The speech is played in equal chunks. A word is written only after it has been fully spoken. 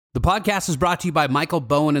The podcast is brought to you by Michael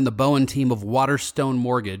Bowen and the Bowen team of Waterstone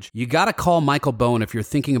Mortgage. You got to call Michael Bowen if you're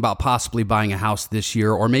thinking about possibly buying a house this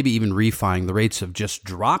year or maybe even refining. The rates have just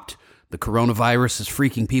dropped. The coronavirus is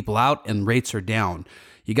freaking people out and rates are down.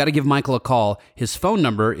 You got to give Michael a call. His phone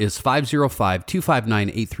number is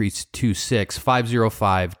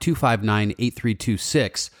 505-259-8326,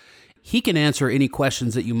 505-259-8326. He can answer any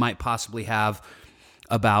questions that you might possibly have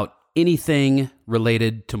about anything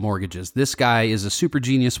related to mortgages. This guy is a super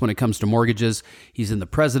genius when it comes to mortgages. He's in the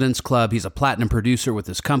President's Club. He's a platinum producer with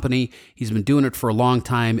his company. He's been doing it for a long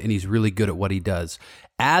time, and he's really good at what he does.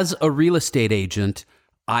 As a real estate agent,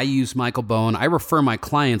 I use Michael Bowen. I refer my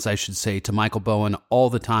clients, I should say, to Michael Bowen all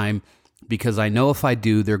the time because I know if I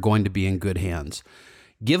do, they're going to be in good hands.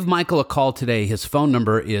 Give Michael a call today. His phone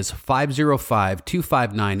number is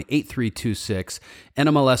 505-259-8326,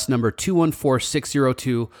 NMLS number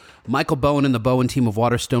 214602. Michael Bowen and the Bowen team of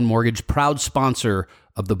Waterstone Mortgage, proud sponsor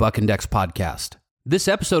of the Buck and Dex podcast. This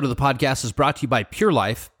episode of the podcast is brought to you by Pure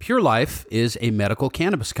Life. Pure Life is a medical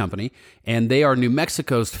cannabis company, and they are New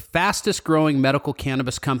Mexico's fastest growing medical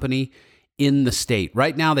cannabis company in the state.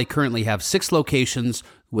 Right now, they currently have 6 locations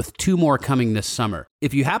with 2 more coming this summer.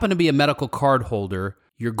 If you happen to be a medical card holder,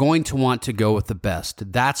 you're going to want to go with the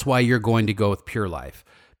best. That's why you're going to go with Pure Life.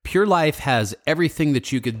 Pure Life has everything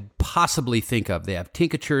that you could possibly think of. They have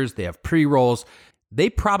tinctures, they have pre-rolls.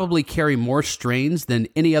 They probably carry more strains than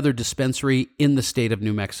any other dispensary in the state of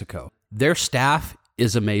New Mexico. Their staff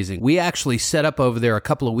is amazing. We actually set up over there a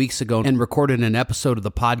couple of weeks ago and recorded an episode of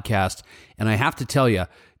the podcast. And I have to tell you,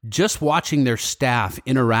 just watching their staff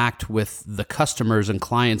interact with the customers and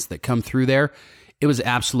clients that come through there, it was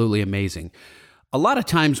absolutely amazing. A lot of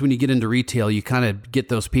times when you get into retail, you kind of get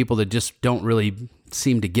those people that just don't really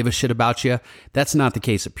seem to give a shit about you. That's not the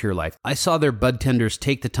case at Pure Life. I saw their bud tenders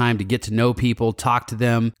take the time to get to know people, talk to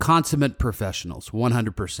them. Consummate professionals,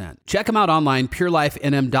 100%. Check them out online,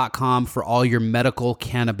 purelifenm.com, for all your medical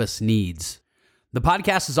cannabis needs. The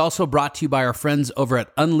podcast is also brought to you by our friends over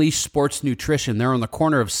at Unleash Sports Nutrition. They're on the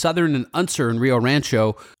corner of Southern and Unser in Rio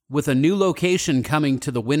Rancho, with a new location coming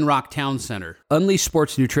to the Winrock Town Center. Unleash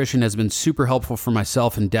Sports Nutrition has been super helpful for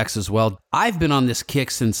myself and Dex as well. I've been on this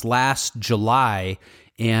kick since last July,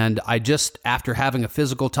 and I just, after having a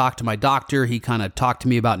physical talk to my doctor, he kind of talked to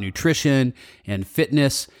me about nutrition and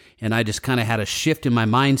fitness, and I just kind of had a shift in my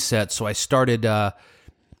mindset, so I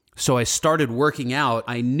started working out.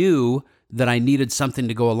 I knew that I needed something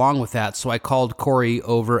to go along with that, so I called Corey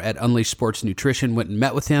over at Unleash Sports Nutrition, went and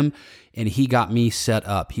met with him, and he got me set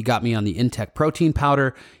up. He got me on the Intech protein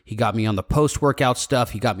powder. He got me on the post-workout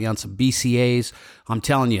stuff. He got me on some BCAAs. I'm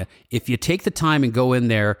telling you, if you take the time and go in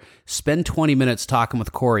there, spend 20 minutes talking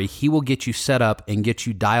with Corey, he will get you set up and get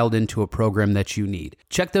you dialed into a program that you need.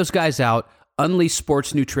 Check those guys out. Unleash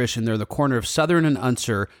Sports Nutrition. They're in the corner of Southern and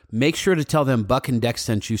Unser. Make sure to tell them Buck and Dex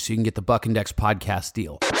sent you so you can get the Buck and Dex podcast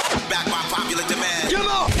deal. Back by popular demand. Come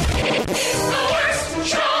on! It's the worst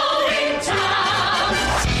show in town!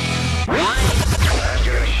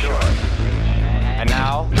 And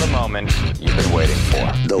now, the moment you've been waiting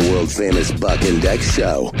for. The world-famous Buck and Dex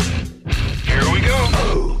Show. Here we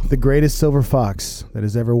go. The greatest silver fox that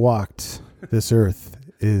has ever walked this earth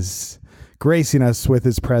is gracing us with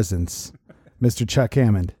his presence, Mr. Chuck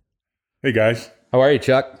Hammond. Hey, guys. How are you,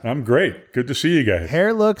 Chuck? I'm great. Good to see you guys.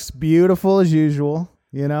 Hair looks beautiful as usual.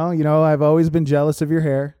 You know, I've always been jealous of your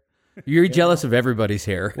hair. You're jealous of everybody's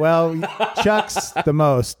hair. Well, Chuck's the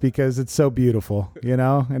most because it's so beautiful,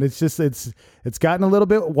 and it's gotten a little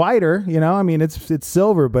bit whiter, I mean, it's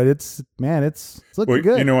silver, but it's looking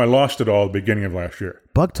good. I lost it all at the beginning of last year.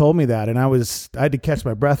 Buck told me that, and I had to catch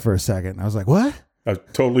my breath for a second. I was like, what? I was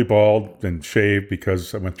totally bald and shaved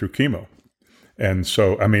because I went through chemo. And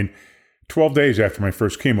so, 12 days after my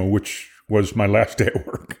first chemo, which was my last day at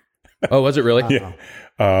work. Oh, was it really? Yeah.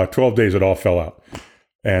 12 days, it all fell out.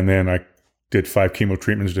 And then I did 5 chemo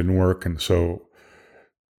treatments, didn't work. And so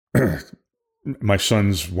my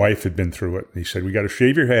son's wife had been through it. He said, we got to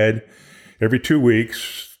shave your head every 2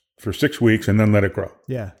 weeks for 6 weeks and then let it grow.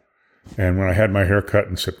 Yeah. And when I had my hair cut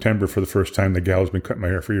in September for the first time, the gal has been cutting my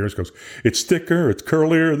hair for years, goes, it's thicker, it's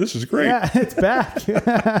curlier, this is great. Yeah, it's back.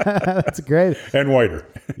 That's great. And whiter.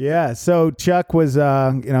 Yeah, so Chuck was,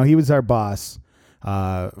 he was our boss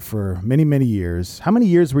for many, many years. How many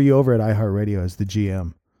years were you over at iHeart Radio as the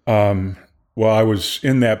GM? Well, I was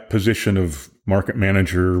in that position of market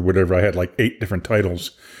manager, whatever. I had like 8 different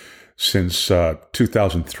titles since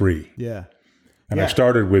 2003. Yeah. And I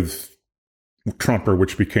started with Trumper,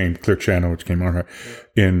 which became Clear Channel, which came on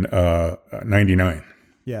in 99.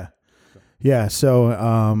 Yeah. Yeah,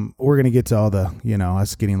 so we're going to get to all the,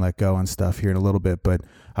 us getting let go and stuff here in a little bit, but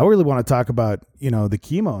I really want to talk about, the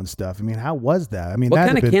chemo and stuff. I mean, how was that? I mean, what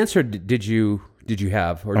kind of cancer did you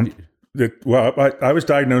have? Or I was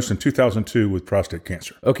diagnosed in 2002 with prostate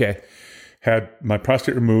cancer. Okay. Had my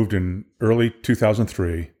prostate removed in early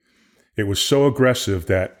 2003. It was so aggressive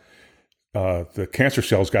that the cancer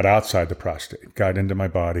cells got outside the prostate, got into my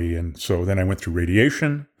body. And so then I went through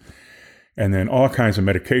radiation and then all kinds of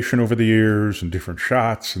medication over the years and different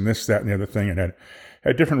shots and this, that, and the other thing, and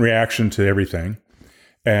had different reaction to everything.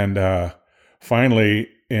 And finally,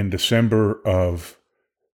 in December of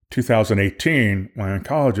 2018, my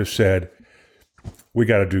oncologist said, we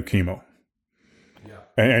got to do chemo. Yeah.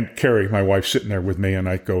 And Carrie, my wife, sitting there with me, and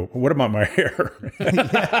I go, what about my hair?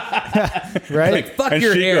 Right? Like, fuck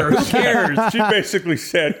your hair. Who cares? She basically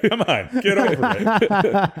said, come on, get over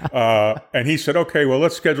it. And he said, okay, well,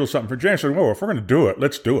 let's schedule something for January. I said, well, if we're going to do it,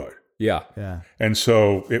 let's do it. Yeah. Yeah. And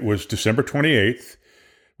so it was December 28th,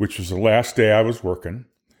 which was the last day I was working.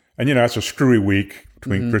 And, that's a screwy week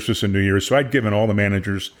between Christmas and New Year's. So I'd given all the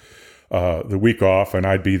managers the week off, and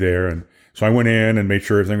I'd be there. And so I went in and made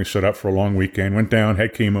sure everything was set up for a long weekend, went down,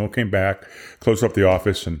 had chemo, came back, closed up the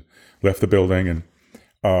office and left the building, and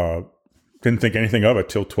didn't think anything of it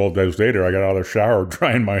till 12 days later. I got out of the shower,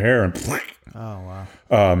 drying my hair, and oh,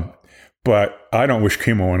 wow. But I don't wish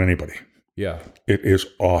chemo on anybody. Yeah. It is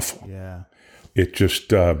awful. Yeah. It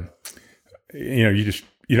just, you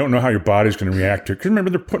don't know how your body's going to react to it. Because remember,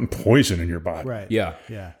 they're putting poison in your body. Right. Yeah.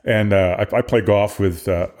 Yeah. And I play golf with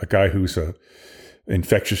a guy who's a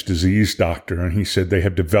infectious disease doctor, and he said they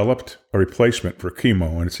have developed a replacement for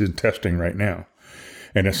chemo, and it's in testing right now.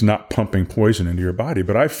 And it's not pumping poison into your body.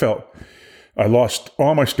 But I felt I lost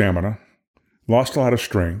all my stamina, lost a lot of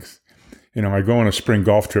strength. I go on a spring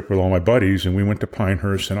golf trip with all my buddies, and we went to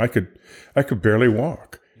Pinehurst, and I could barely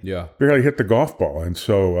walk. Yeah. Barely hit the golf ball. And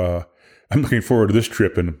so I'm looking forward to this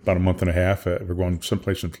trip in about a month and a half. We're going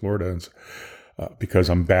someplace in Florida, and because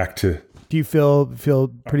I'm back to. Do you feel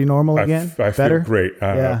pretty normal again? I Better? feel great.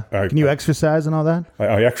 Yeah. Can you exercise and all that?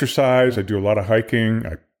 I exercise. I do a lot of hiking.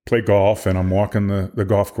 I play golf, and I'm walking the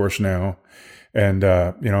golf course now. And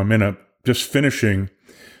I'm just finishing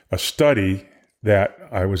a study that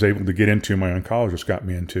I was able to get into. My oncologist got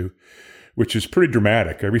me into, which is pretty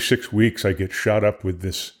dramatic. Every 6 weeks, I get shot up with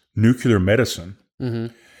this nuclear medicine. Mm-hmm.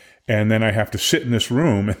 And then I have to sit in this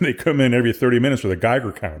room, and they come in every 30 minutes with a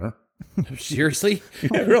Geiger counter. Seriously?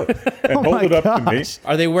 Yeah, really. And hold it up to me.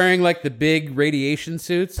 Are they wearing like the big radiation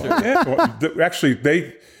suits? Or? Yeah, well, actually,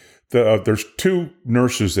 there's two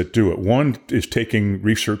nurses that do it. One is taking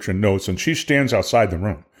research and notes, and she stands outside the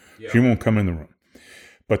room. Yeah. She won't come in the room.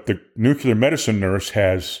 But the nuclear medicine nurse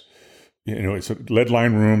has, it's a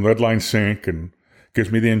lead-lined room, lead-lined sink, and gives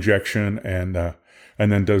me the injection, and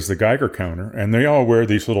then does the Geiger counter. And they all wear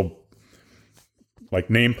these little, like,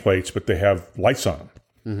 nameplates, but they have lights on them.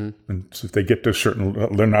 Mm-hmm. And so if they get to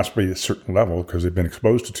they're not supposed to be at a certain level because they've been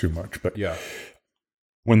exposed to too much. But yeah.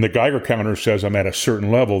 When the Geiger counter says I'm at a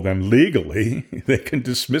certain level, then legally they can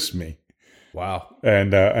dismiss me. Wow.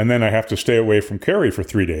 And then I have to stay away from Carrie for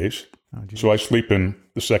 3 days. Oh, so I sleep in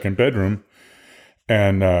the second bedroom.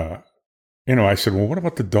 And, I said, well, what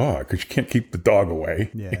about the dog? Because you can't keep the dog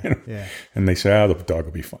away. Yeah, yeah. And they say, the dog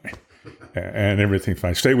will be fine. And everything's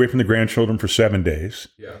fine. Stay away from the grandchildren for 7 days.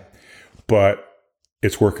 Yeah. But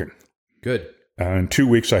it's working. Good. In 2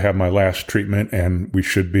 weeks, I have my last treatment, and we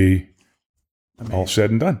should be all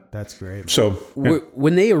said and done. That's great. So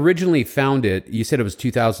when they originally found it, you said it was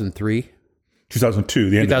 2003? 2002.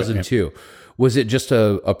 The end 2002. Of it, yeah. Was it just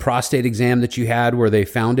a prostate exam that you had where they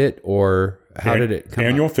found it, or how did it come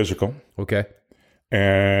Annual out? physical. Okay.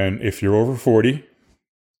 And if you're over 40,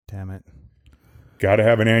 damn it, got to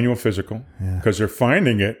have an annual physical because they're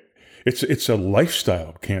finding it. It's a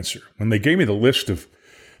lifestyle cancer. When they gave me the list of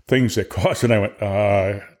things that cause it, I went,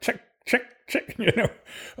 check.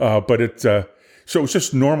 But it's so it's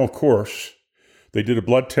just normal course. They did a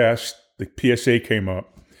blood test. The PSA came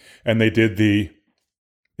up, and they did the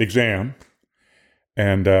exam.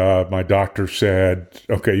 And my doctor said,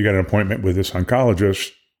 okay, you got an appointment with this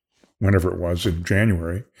oncologist, whenever it was, in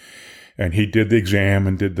January. And he did the exam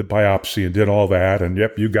and did the biopsy and did all that. And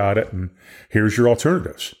yep, you got it. And here's your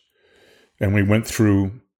alternatives. And we went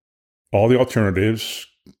through all the alternatives,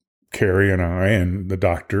 Carrie and I and the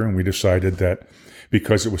doctor, and we decided that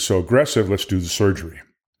because it was so aggressive, let's do the surgery.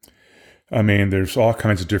 I mean, there's all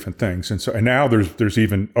kinds of different things. And now there's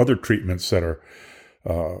even other treatments that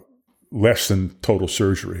are less than total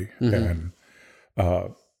surgery. Mm-hmm.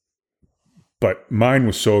 And but mine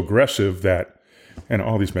was so aggressive that, and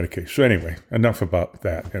all these medications. So anyway, enough about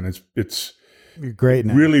that. And You're great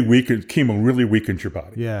now. chemo really weakens your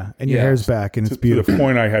body. Yeah, and your hair's back, and it's beautiful. To the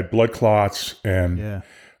point I had blood clots, and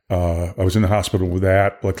I was in the hospital with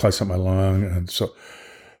that, blood clots in my lung, and so.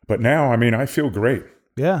 But now, I mean, I feel great.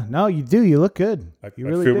 Yeah, no, you do. You look good. I feel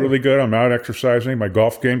really good. I'm out exercising. My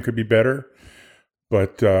golf game could be better.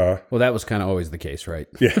 But well, that was kind of always the case, right?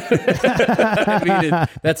 Yeah, I mean,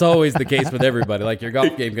 that's always the case with everybody. Like your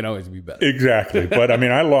golf game can always be better. Exactly. But I mean,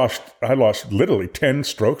 I lost literally 10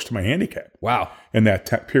 strokes to my handicap. Wow. In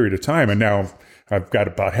that period of time, and now I've got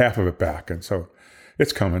about half of it back, and so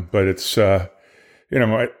it's coming. But it's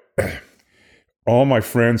all my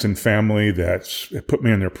friends and family that put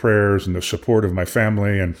me in their prayers, and the support of my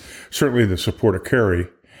family, and certainly the support of Carrie.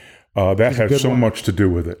 That has so much to do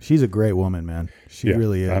with it. She's a great woman, man. She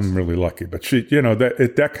really is. I'm really lucky. But she,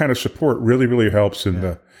 that kind of support really, really helps.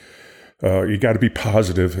 And you got to be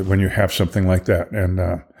positive when you have something like that.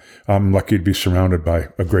 And I'm lucky to be surrounded by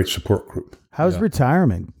a great support group. How's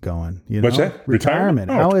retirement going? What's that? Retirement.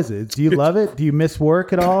 How is it? Do you love it? Do you miss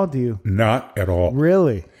work at all? Do you? Not at all.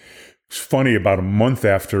 Really? It's funny. About a month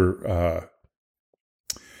after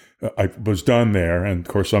I was done there, and of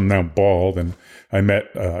course I'm now bald, and I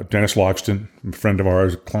met Dennis Logston, a friend of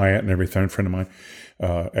ours, a client and everything, a friend of mine,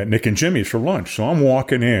 at Nick and Jimmy's for lunch. So I'm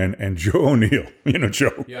walking in, and Joe O'Neill,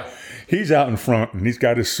 Joe, he's out in front, and he's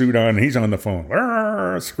got his suit on, and he's on the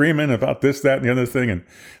phone, screaming about this, that, and the other thing, and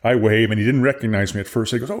I wave, and he didn't recognize me at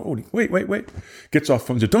first. He goes, "Oh, wait," gets off the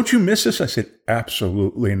phone and said, "Don't you miss us?" I said,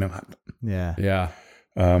 "Absolutely not." Yeah. Yeah.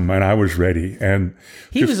 And I was ready, and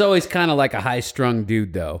he was always kind of like a high-strung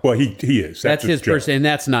dude, though. Well, he is. That's his person, and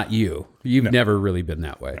that's not you. You've never really been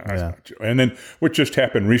that way. And then what just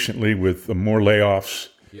happened recently with more layoffs.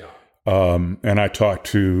 Yeah. And I talked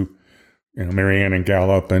to, Marianne and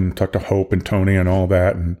Gallup, and talked to Hope and Tony and all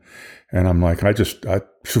that, and I'm like, I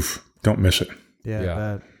don't miss it.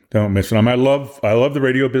 Yeah. Don't miss it. I love the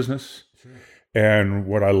radio business, and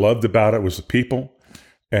what I loved about it was the people,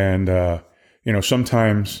 and.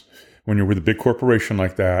 Sometimes when you're with a big corporation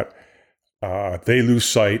like that, they lose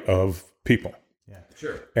sight of people. Yeah,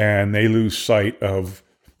 sure. And they lose sight of,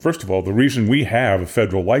 first of all, the reason we have a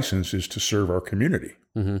federal license is to serve our community.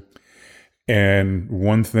 Mm-hmm. And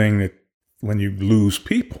one thing that when you lose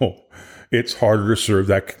people, it's harder to serve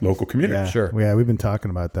that local community. Yeah, sure. Yeah, we've been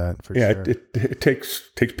talking about that for sure. Yeah, it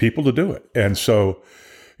takes people to do it. And so,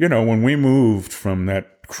 when we moved from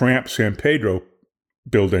that cramped San Pedro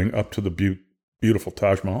building up to the beautiful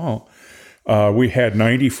Taj Mahal, we had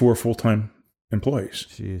 94 full-time employees.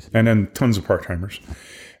 Jeez. And then tons of part-timers.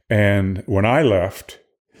 And when I left,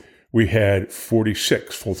 we had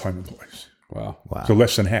 46 full-time employees. Wow. So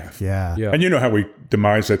less than half. Yeah. And you know how we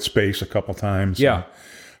demised that space a couple times. Yeah.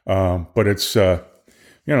 But it's,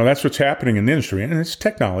 that's what's happening in the industry. And it's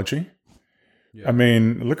technology. Yeah. I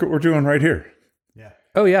mean, look at what we're doing right here. Yeah.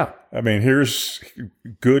 Oh, yeah. I mean, here's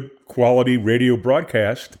good quality radio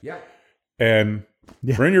broadcast. Yeah. And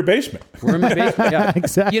we're in your basement. We're in my basement. Yeah,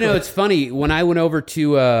 exactly. It's funny when I went over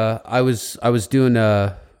to I was doing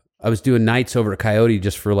nights over at Coyote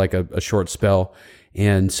just for like a short spell,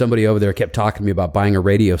 and somebody over there kept talking to me about buying a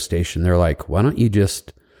radio station. They're like, "Why don't you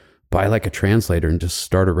just buy like a translator and just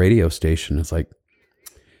start a radio station?" It's like,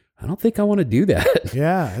 I don't think I want to do that.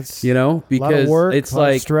 Yeah, it's because a lot of work, it's a lot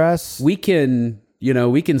of like stress. We can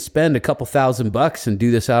spend a couple $1,000 and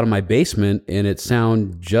do this out of my basement, and it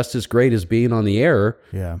sound just as great as being on the air.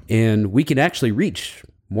 Yeah. And we can actually reach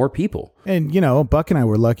more people. And, Buck and I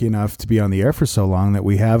were lucky enough to be on the air for so long that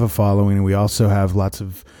we have a following, and we also have lots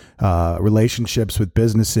of relationships with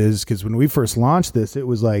businesses. Because when we first launched this, it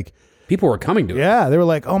was like, people were coming to it. Yeah, they were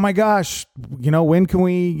like, "Oh my gosh, when can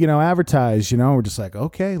we, advertise?" We're just like,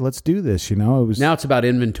 "Okay, let's do this." It was now it's about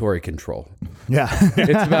inventory control. Yeah,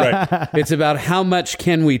 it's about how much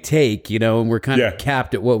can we take, and we're kind of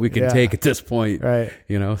capped at what we can take at this point, right?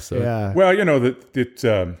 So yeah. Well,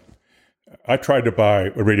 I tried to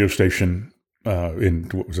buy a radio station in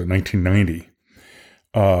 1990,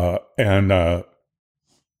 and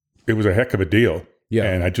it was a heck of a deal. Yeah,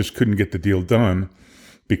 and I just couldn't get the deal done.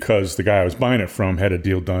 Because the guy I was buying it from had a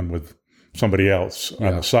deal done with somebody else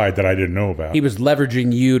on the side that I didn't know about. He was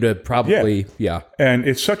leveraging you to probably, And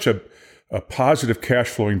it's such a positive cash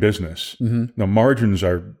flowing business. Mm-hmm. The margins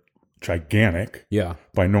are gigantic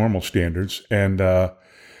by normal standards. And,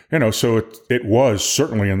 so it was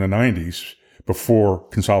certainly in the 90s before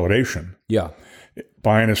consolidation. Yeah.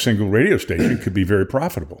 Buying a single radio station could be very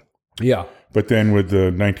profitable. Yeah. But then with the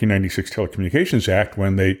 1996 Telecommunications Act,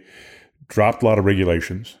 when they dropped a lot of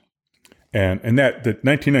regulations, and that the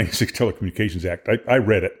 1996 Telecommunications Act, I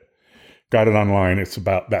read it, got it online. It's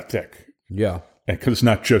about that thick. Yeah. because it's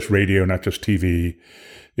not just radio, not just TV.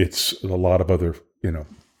 It's a lot of other,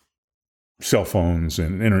 cell phones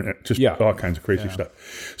and internet, just all kinds of crazy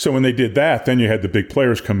stuff. So when they did that, then you had the big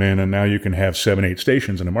players come in, and now you can have 7, 8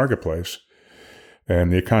 stations in a marketplace,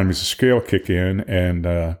 and the economies of scale kick in,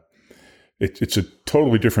 and it's a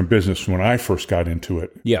totally different business when I first got into it.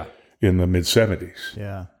 Yeah. In the mid 70s.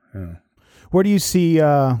 Yeah. Where do you see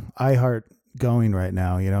iHeart going right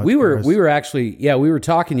now? We were actually, we were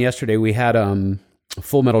talking yesterday. We had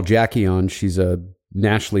Full Metal Jackie on. She's a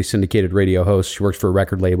nationally syndicated radio host. She works for a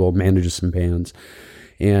record label, manages some bands.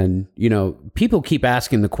 And, people keep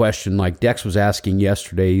asking the question, like Dex was asking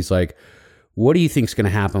yesterday, he's like, what do you think's going to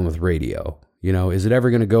happen with radio? Is it ever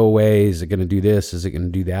going to go away? Is it going to do this? Is it going to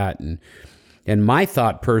do that? And my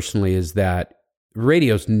thought personally is that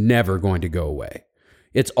radio's never going to go away.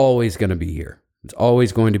 It's always going to be here. It's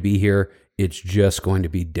always going to be here. It's just going to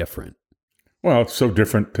be different. Well, it's so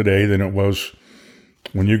different today than it was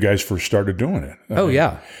when you guys first started doing it.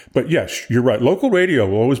 Yeah. But yes, you're right. Local radio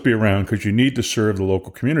will always be around because you need to serve the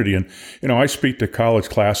local community. And, I speak to college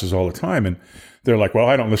classes all the time, and they're like, well,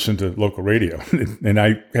 I don't listen to local radio. And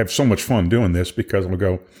I have so much fun doing this because I'll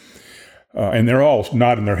go, and they're all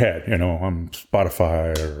nodding their head, on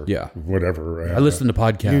Spotify or whatever. I listen to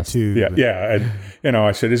podcasts. YouTube. Yeah. And,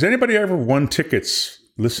 I said, has anybody ever won tickets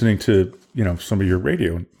listening to, some of your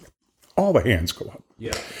radio? And all the hands go up.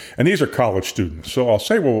 Yeah. And these are college students. So I'll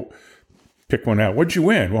say, well, pick one out. What'd you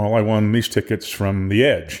win? Well, I won these tickets from The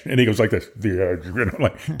Edge. And he goes like this, The Edge.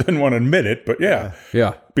 Doesn't want to admit it, but yeah.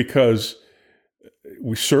 Yeah. Because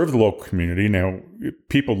we serve the local community. Now,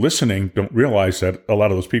 people listening don't realize that a lot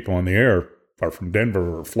of those people on the air are from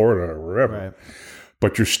Denver or Florida or wherever. Right.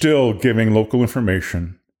 But you're still giving local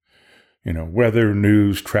information, weather,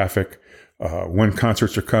 news, traffic, when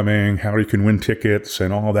concerts are coming, how you can win tickets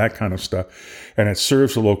and all that kind of stuff. And it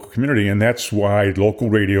serves the local community. And that's why local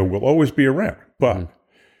radio will always be around. But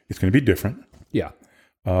it's going to be different. Yeah.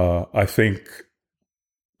 I think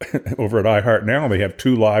over at iHeart now, they have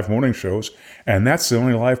 2 live morning shows, and that's the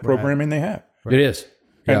only live programming they have. It is.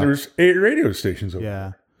 Yeah. And there's 8 radio stations over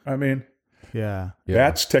Yeah. there. I mean, Yeah.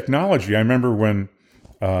 that's technology. I remember when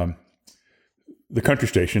the country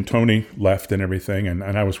station, Tony left and everything, and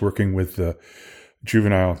I was working with the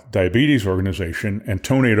Juvenile Diabetes Organization, and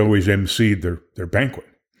Tony had always emceed their banquet.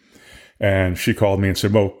 And she called me and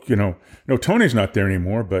said, well, no, Tony's not there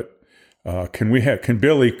anymore, but can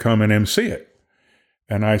Billy come and MC it?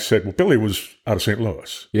 And I said, well, Billy was out of St.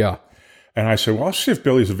 Louis. Yeah. And I said, well, I'll see if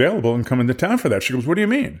Billy's available and come into town for that. She goes, what do you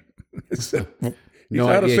mean? He's out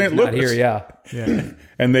of St. Louis. Not here, yeah. Yeah.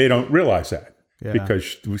 And they don't realize that Yeah.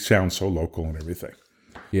 because we sound so local and everything.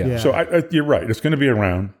 Yeah. Yeah. So you're right. It's going to be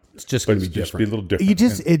around. It's just But going to it's be just be a different. little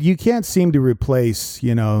different. You can't seem to replace,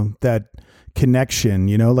 that connection,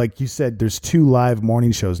 like you said, there's 2 live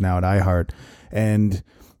morning shows now at iHeart, and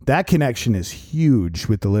that connection is huge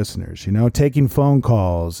with the listeners, taking phone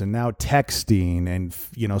calls and now texting and,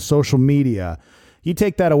 social media. You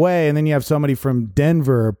take that away, and then you have somebody from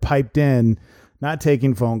Denver piped in, not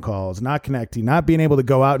taking phone calls, not connecting, not being able to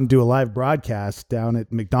go out and do a live broadcast down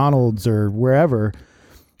at McDonald's or wherever.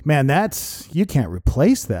 Man, you can't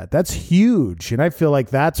replace that. That's huge. And I feel like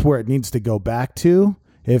that's where it needs to go back to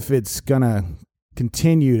if it's going to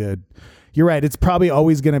continue to. You're right. It's probably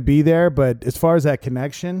always going to be there. But as far as that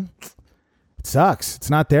connection, it sucks. It's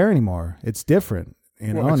not there anymore. It's different,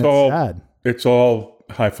 and it's sad. It's all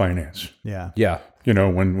high finance. Yeah. Yeah.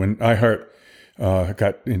 When iHeart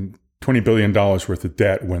got in $20 billion worth of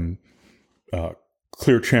debt when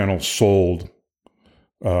Clear Channel sold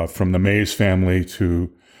from the Mays family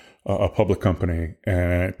to a public company,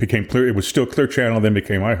 and it became clear. It was still Clear Channel, then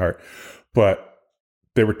became iHeart, but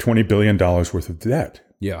they were $20 billion worth of debt.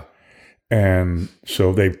 Yeah. And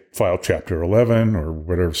so they filed Chapter 11 or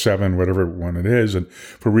whatever, 7, whatever one it is, and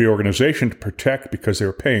for reorganization to protect because they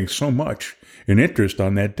were paying so much in interest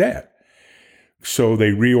on that debt. So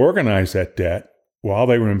they reorganized that debt while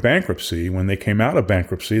they were in bankruptcy. When they came out of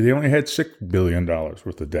bankruptcy, they only had $6 billion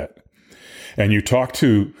worth of debt. And you talk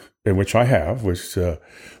to, and which I have, was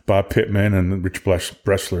Bob Pittman and Rich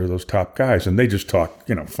Bressler, those top guys, and they just talk,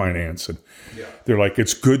 finance. And they're like,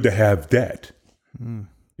 it's good to have debt.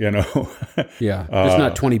 Yeah. There's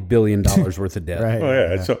not $20 billion worth of debt. Right. Oh,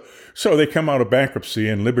 yeah. So they come out of bankruptcy,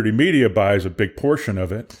 and Liberty Media buys a big portion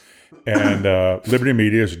of it. And Liberty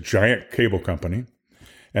Media is a giant cable company.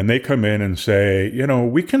 And they come in and say,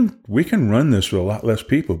 we can run this with a lot less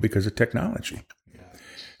people because of technology.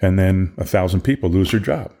 And then 1,000 people lose their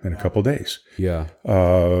job in a couple of days. Yeah.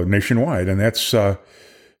 Nationwide. And that's, and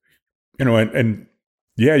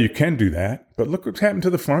you can do that. But look what's happened to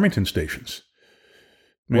the Farmington stations.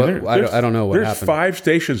 I mean, I don't know what there's happened. 5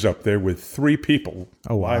 stations up there with 3 people.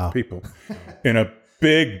 Oh, wow. 5 people in a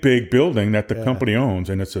big building that the company owns,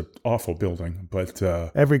 and it's an awful building. But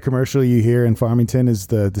every commercial you hear in Farmington is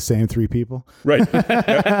the same 3 people. right.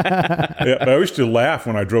 Yeah, but I used to laugh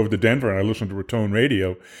when I drove to Denver and I listened to Raton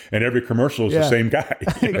Radio, and every commercial is the same guy.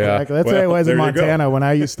 Exactly. That's what it was in Montana. When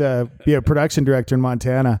I used to be a production director in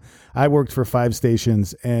Montana, I worked for 5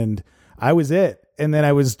 stations, and I was it. And then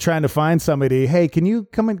I was trying to find somebody. Hey, can you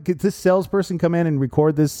come and get this salesperson come in and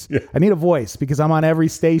record this? Yeah. I need a voice because I'm on every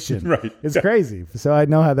station. Right. It's crazy. So I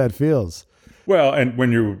know how that feels. Well, and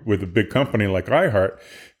when you're with a big company like iHeart,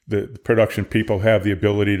 the production people have the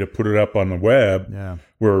ability to put it up on the web. Yeah.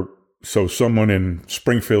 So someone in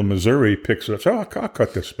Springfield, Missouri picks it up. So I'll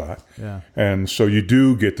cut this spot. Yeah. And so you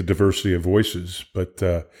do get the diversity of voices, but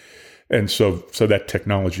and so that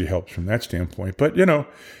technology helps from that standpoint. But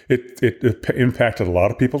it impacted a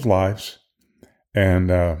lot of people's lives, and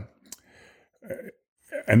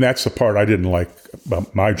that's the part I didn't like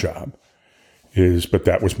about my job. But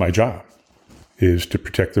that was my job, is to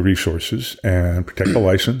protect the resources and protect the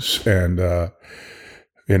license and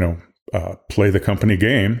play the company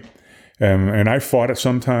game. And I fought it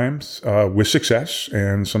sometimes with success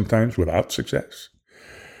and sometimes without success.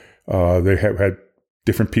 They have had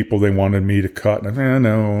different people they wanted me to cut. And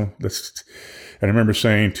no. And I remember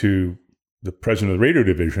saying to the president of the radio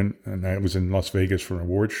division, and I was in Las Vegas for an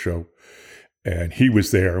awards show, and he was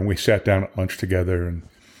there, and we sat down at lunch together,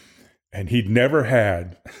 and he'd never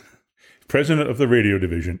had, president of the radio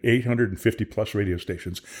division, 850 plus radio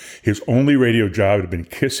stations. His only radio job had been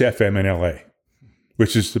KISS FM in LA,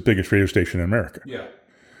 which is the biggest radio station in America. Yeah.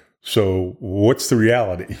 So what's the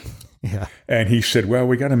reality? Yeah. And he said, well,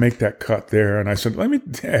 we got to make that cut there. And I said, let me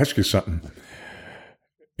ask you something.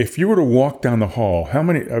 If you were to walk down the hall, how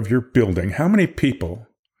many of your building, how many people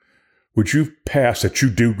would you pass that you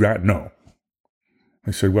do not know?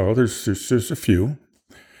 I said, well, there's a few.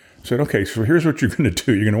 I said, okay, so here's what you're going to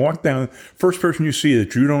do. You're going to walk down, first person you see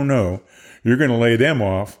that you don't know, you're going to lay them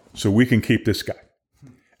off so we can keep this guy.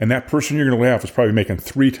 And that person you're going to lay off is probably making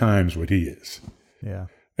 3 times what he is. Yeah.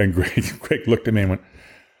 And Greg looked at me and went,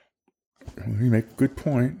 well, you make a good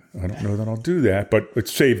point. I don't know that I'll do that, but it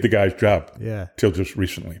saved the guy's job. Yeah. Till just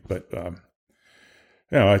recently. But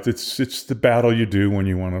it's the battle you do when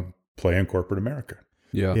you want to play in corporate America.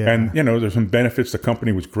 Yeah. And there's some benefits. The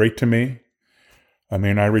company was great to me. I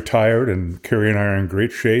mean, I retired, and Carrie and I are in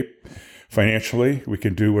great shape financially. We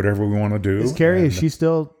can do whatever we want to do. Is Carrie, is she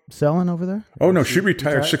still selling over there? Oh no, she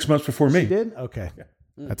retired 6 months before me. She did? Okay. Yeah.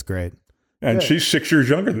 That's great. And she's 6 years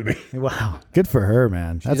younger than me. Wow. Good for her,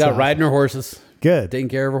 man. She's out riding her horses. Good. Taking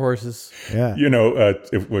care of her horses. Yeah.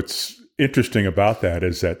 What's interesting about that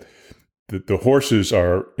is that the horses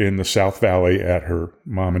are in the South Valley at her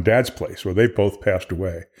mom and dad's place, where they both passed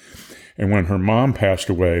away. And when her mom passed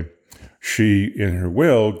away, she, in her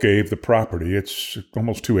will, gave the property, it's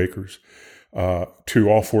almost 2 acres, to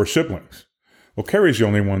all 4 siblings. Well, Carrie's the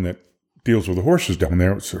only one that deals with the horses down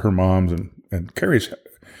there. It's her mom's and Carrie's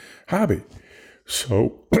hobby.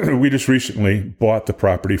 So we just recently bought the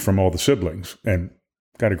property from all the siblings and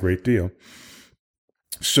got a great deal.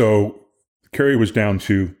 So Carrie was down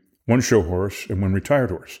to 1 show horse and 1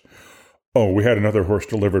 retired horse. Oh, we had another horse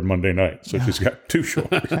delivered Monday night. So she's got 2 show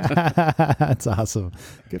horses. That's awesome.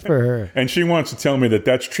 Good for her. And she wants to tell me that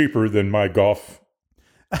that's cheaper than my golf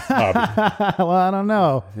hobby. Well, I don't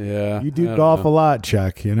know. Yeah. You do golf a lot,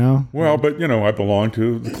 Chuck, Well, but, I belong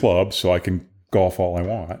to the club, so I can golf all I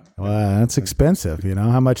want. Well, that's expensive.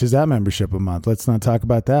 How much is that membership a month? Let's not talk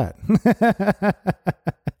about that.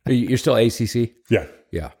 You're still ACC? Yeah.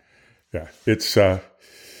 Yeah. Yeah. It's, when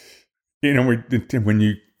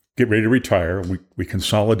you get ready to retire, we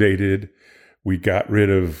consolidated, we got rid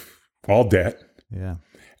of all debt. Yeah.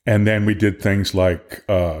 And then we did things like,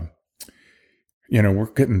 we're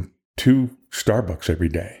getting 2 Starbucks every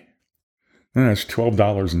day. And that's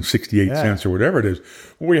 $12.68 or whatever it is.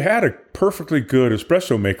 We had a perfectly good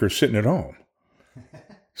espresso maker sitting at home.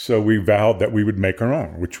 So we vowed that we would make our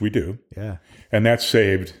own, which we do. Yeah. And that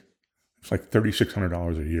saved, it's like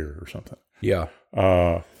 $3,600 a year or something. Yeah.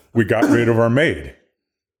 We got rid of our maid.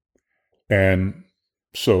 And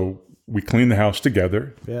so we cleaned the house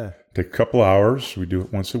together. Yeah. Take a couple hours. We do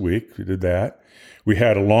it once a week. We did that. We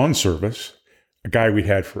had a lawn service, a guy we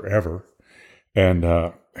had forever.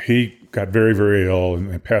 And he got very, very ill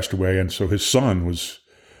and passed away. And so his son was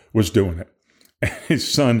doing it. And his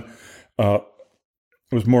son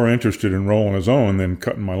was more interested in rolling his own than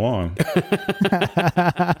cutting my lawn.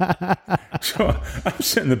 So I'm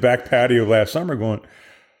sitting in the back patio last summer going,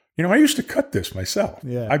 I used to cut this myself.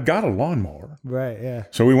 Yeah. I got a lawnmower. Right, yeah.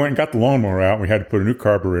 So we went and got the lawnmower out. And we had to put a new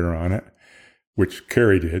carburetor on it, which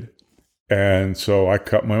Carrie did. And so I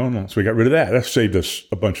cut my own lawn. So we got rid of that. That saved us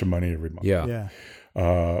a bunch of money every month. Yeah.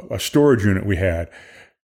 A storage unit we had.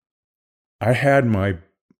 I had my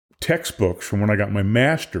textbooks from when I got my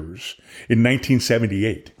master's in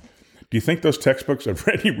 1978. Do you think those textbooks have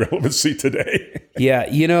any relevancy today? Yeah,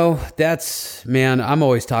 I'm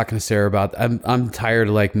always talking to Sarah about, I'm tired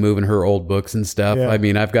of like moving her old books and stuff. Yeah. I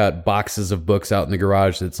mean, I've got boxes of books out in the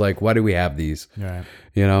garage that's like, why do we have these? Right.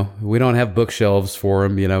 We don't have bookshelves for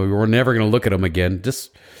them. We're never going to look at them again.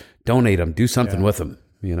 Just donate them. Do something with them,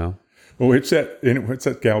 Well, what's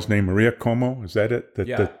that gal's name? Maria Como? Is that it?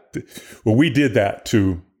 Yeah. Well, we did that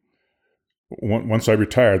too. Once I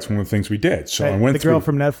retired, it's one of the things we did. So I went the girl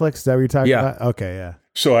from Netflix. Is that what you're talking about? Okay, yeah.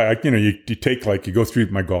 So you take you go through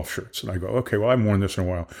my golf shirts, and I go, okay, well, I haven't worn this in a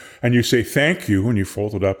while, and you say thank you, and you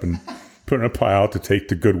fold it up and put it in a pile to take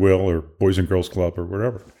to Goodwill or Boys and Girls Club or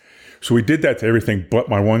whatever. So we did that to everything but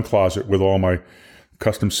my one closet with all my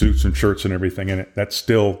custom suits and shirts and everything in it. That's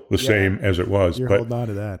still the same as it was. You're but holding on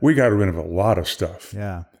to that. We got rid of a lot of stuff.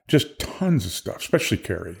 Yeah. Just tons of stuff, especially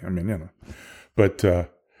Carrie. I mean, but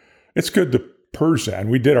it's good to purge that. And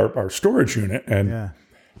we did our storage unit and,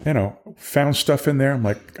 found stuff in there. I'm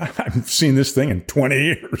like, I haven't seen this thing in 20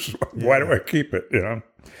 years. Why do I keep it?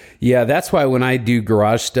 Yeah, that's why when I do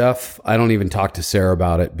garage stuff, I don't even talk to Sarah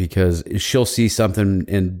about it because she'll see something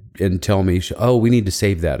and tell me, we need to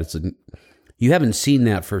save that. You haven't seen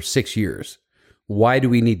that for 6 years. Why do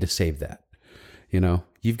we need to save that?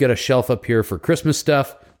 You've got a shelf up here for Christmas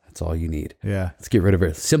stuff. That's all you need. Yeah. Let's get rid of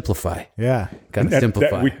it. Simplify. Yeah. Got to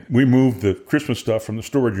simplify. We moved the Christmas stuff from the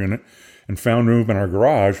storage unit and found room in our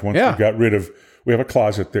garage once we got rid of. We have a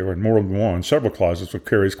closet there and more than one, several closets with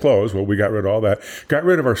Carrie's clothes. Well, we got rid of all that. Got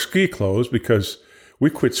rid of our ski clothes because we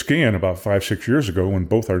quit skiing about 5-6 years ago when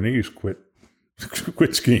both our knees quit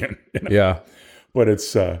skiing. Yeah. But it's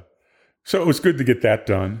so it was good to get that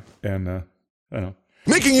done, and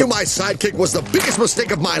Making you my sidekick was the biggest mistake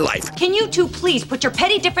of my life. Can you two please put your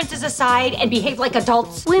petty differences aside and behave like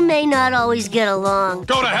adults? We may not always get along.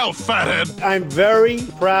 Go to hell, fathead. I'm very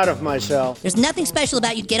proud of myself. There's nothing special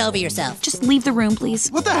about you to get over yourself. Just leave the room, please.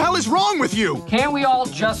 What the hell is wrong with you? Can't we all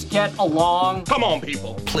just get along? Come on,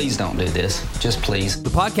 people. Please don't do this. Just please. The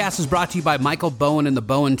podcast is brought to you by Michael Bowen and the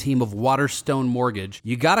Bowen team of Waterstone Mortgage.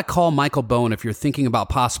 You got to call Michael Bowen if you're thinking about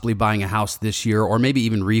possibly buying a house this year or maybe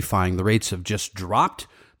even refining. The rates have just dropped.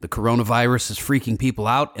 The coronavirus is freaking people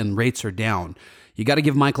out and rates are down. You got to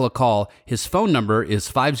give Michael a call. His phone number is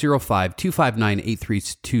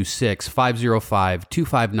 505-259-8326,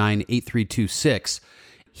 505-259-8326.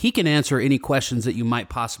 He can answer any questions that you might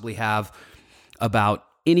possibly have about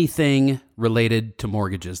anything related to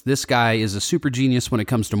mortgages. This guy is a super genius when it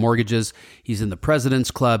comes to mortgages. He's in the President's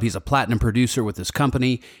Club. He's a platinum producer with his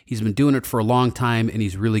company. He's been doing it for a long time, and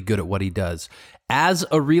he's really good at what he does. As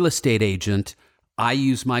a real estate agent, I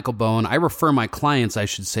use Michael Bowen. I refer my clients, I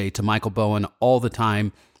should say, to Michael Bowen all the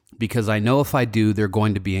time because I know if I do, they're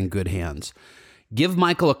going to be in good hands. Give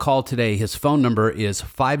Michael a call today. His phone number is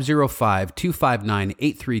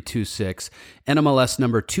 505-259-8326, NMLS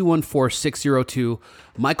number 214602.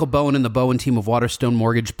 Michael Bowen and the Bowen team of Waterstone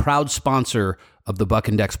Mortgage, proud sponsor of the Buck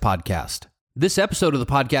and Dex podcast. This episode of the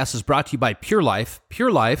podcast is brought to you by Pure Life.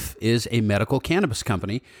 Pure Life is a medical cannabis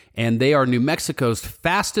company, and they are New Mexico's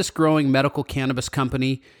fastest growing medical cannabis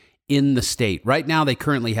company in the state. Right now, they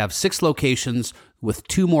currently have 6 locations with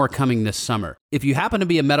 2 more coming this summer. If you happen to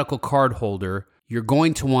be a medical card holder, you're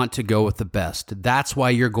going to want to go with the best. That's why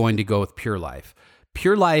you're going to go with Pure Life.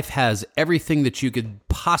 Pure Life has everything that you could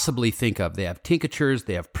possibly think of. They have tinctures,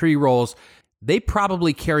 they have pre-rolls. They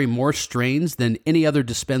probably carry more strains than any other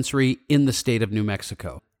dispensary in the state of New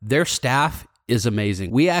Mexico. Their staff is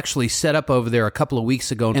amazing. We actually set up over there a couple of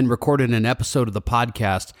weeks ago and recorded an episode of the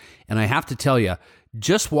podcast. And I have to tell you,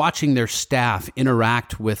 just watching their staff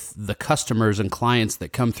interact with the customers and clients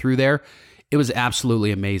that come through there, it was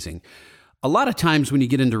absolutely amazing. A lot of times when you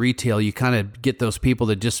get into retail, you kind of get those people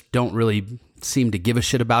that just don't really seem to give a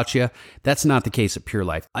shit about you. That's not the case at Pure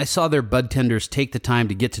Life. I saw their bud tenders take the time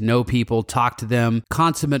to get to know people, talk to them.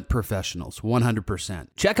 Consummate professionals, 100%.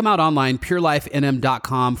 Check them out online,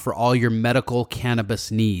 purelifenm.com, for all your medical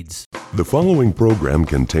cannabis needs. The following program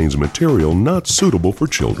contains material not suitable for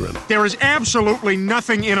children. There is absolutely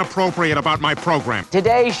nothing inappropriate about my program.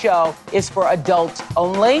 Today's show is for adults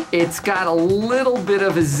only. It's got a little bit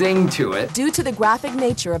of a zing to it. Due to the graphic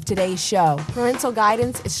nature of today's show, parental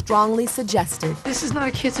guidance is strongly suggested. This is not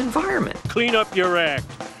a kid's environment. Clean up your act.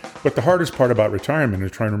 But the hardest part about retirement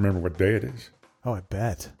is trying to remember what day it is. Oh, I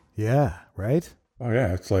bet. Yeah, right? Oh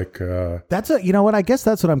yeah, it's like you know what? I guess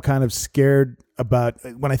that's what I'm kind of scared about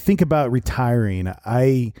when I think about retiring.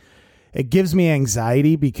 It gives me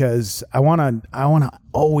anxiety because I want to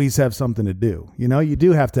always have something to do. You know, you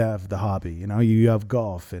do have to have the hobby. You know, you have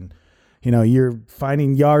golf and, you know, you're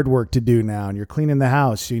finding yard work to do now and you're cleaning the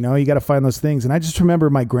house. You know, you got to find those things. And I just remember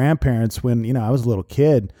my grandparents when, you know, I was a little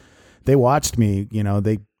kid, they watched me, you know,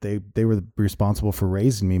 they were responsible for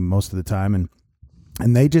raising me most of the time. And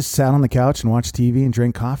they just sat on the couch and watched TV and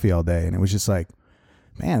drank coffee all day. And it was just like,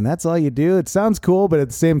 man, that's all you do. It sounds cool, but at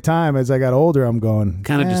the same time, as I got older, I'm going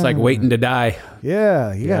kind of just like waiting to die.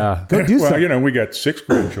 Yeah. Go do something. Well, you know, we got 6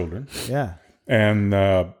 grandchildren. Yeah, and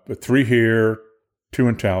 3 here, 2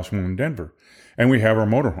 in Taos, 1 in Denver, and we have our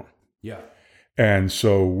motorhome. Yeah, and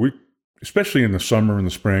so we, especially in the summer and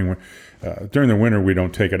the spring, during the winter we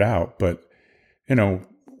don't take it out, but you know,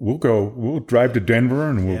 we'll drive to Denver,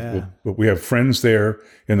 and we have friends there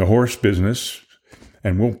in the horse business.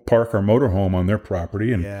 And we'll park our motorhome on their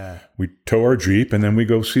property, and we tow our Jeep, and then we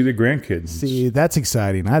go see the grandkids. See, that's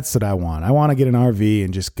exciting. That's what I want. I want to get an RV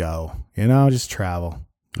and just go, you know, just travel.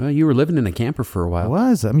 Well, you were living in a camper for a while. I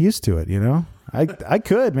was. I'm used to it, you know. I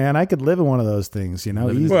could, man. I could live in one of those things, you know.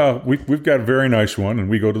 Well, we've got a very nice one, and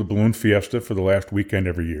we go to the Balloon Fiesta for the last weekend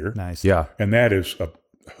every year. Nice. Yeah. And that is a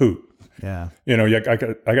hoot. Yeah. You know, I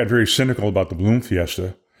got very cynical about the Balloon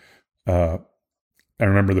Fiesta. I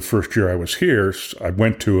remember the first year I was here, I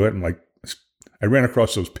went to it and I ran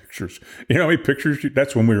across those pictures. You know how many pictures?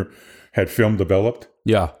 That's when we had film developed.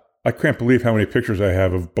 Yeah. I can't believe how many pictures I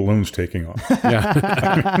have of balloons taking off. Yeah.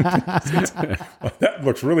 That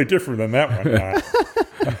looks really different than that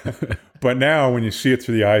one. But now when you see it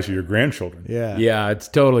through the eyes of your grandchildren. Yeah, it's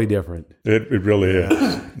totally different. It really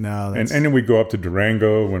is. No, and then we go up to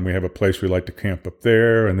Durango when we have a place we like to camp up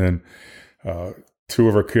there. And then 2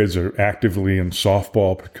 of our kids are actively in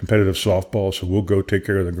softball, competitive softball, so we'll go take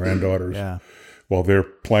care of the granddaughters while they're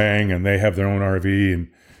playing, and they have their own RV, and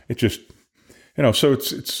it just, you know. So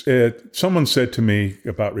it's someone said to me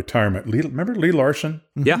about retirement. Remember Lee Larson?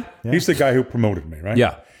 Yeah. He's the guy who promoted me, right?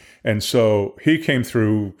 Yeah. And so he came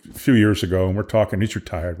through a few years ago, and we're talking. He's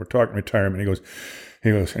retired. We're talking retirement. He goes,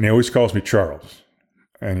 and he always calls me Charles,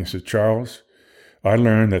 and he said, Charles, I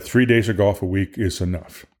learned that 3 days of golf a week is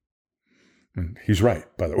enough. And he's right,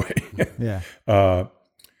 by the way. Yeah.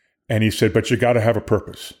 And he said, but you got to have a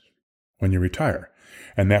purpose when you retire.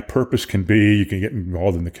 And that purpose can be, you can get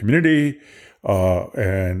involved in the community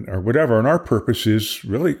or whatever. And our purpose is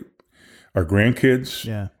really our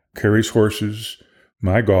grandkids, Carrie's horses,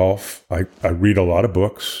 my golf. I read a lot of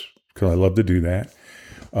books because I love to do that.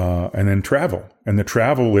 And then travel. And the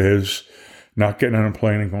travel is not getting on a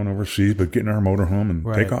plane and going overseas, but getting our motorhome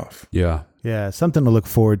and take off. Yeah. Yeah, something to look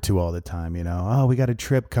forward to all the time, you know. Oh, we got a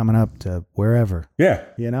trip coming up to wherever. Yeah.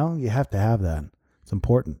 You know, you have to have that. It's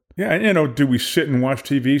important. Yeah, and, you know, do we sit and watch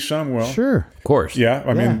TV some? Well, sure. Of course. Yeah,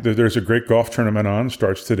 I mean, there's a great golf tournament on,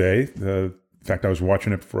 starts today. In fact, I was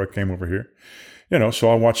watching it before I came over here. You know, so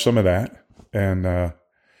I'll watch some of that. And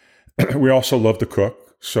we also love to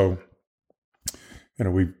cook. So, you know,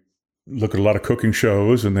 we look at a lot of cooking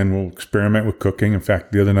shows, and then we'll experiment with cooking. In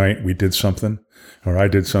fact, the other night I did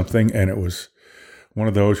something, and it was one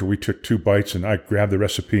of those where we took 2 bites and I grabbed the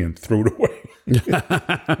recipe and threw it away.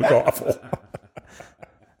 It was awful.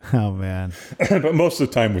 Oh, man. But most of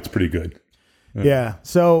the time it's pretty good. Yeah.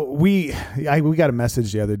 So we got a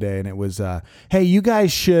message the other day, and it was, hey, you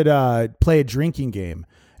guys should play a drinking game.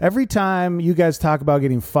 Every time you guys talk about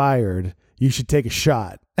getting fired, you should take a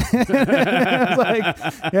shot. I was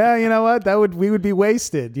like, yeah, you know what? We would be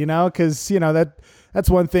wasted, you know, because, you know, that's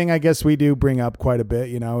one thing I guess we do bring up quite a bit,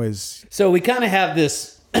 you know, is. So we kind of have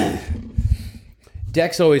this.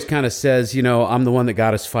 Dex always kind of says, you know, I'm the one that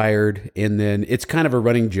got us fired. And then it's kind of a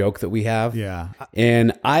running joke that we have. Yeah.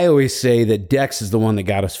 And I always say that Dex is the one that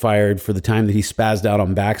got us fired for the time that he spazzed out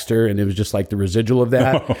on Baxter. And it was just like the residual of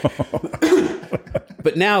that.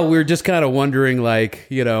 But now we're just kind of wondering, like,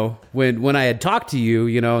 you know, when I had talked to you,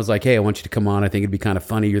 you know, I was like, hey, I want you to come on. I think it'd be kind of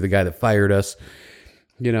funny. You're the guy that fired us.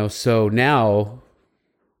 You know, so now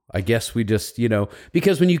I guess we just, you know,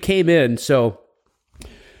 because when you came in, so,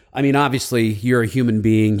 I mean, obviously you're a human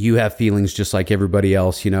being. You have feelings just like everybody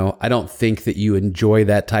else. You know, I don't think that you enjoy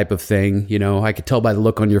that type of thing. You know, I could tell by the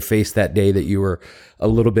look on your face that day that you were a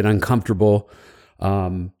little bit uncomfortable.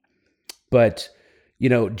 But you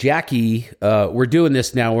know, Jackie, we're doing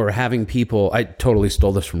this now. We're having people. I totally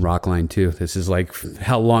stole this from Rockline too. This is like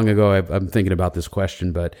how long ago I'm thinking about this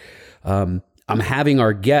question, but I'm having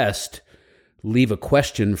our guest leave a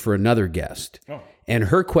question for another guest. Oh. And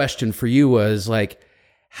her question for you was like,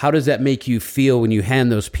 how does that make you feel when you hand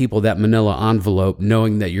those people that manila envelope,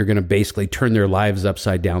 knowing that you're going to basically turn their lives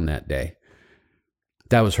upside down that day?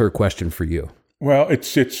 That was her question for you. Well,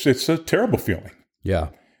 it's a terrible feeling. Yeah.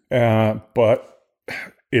 But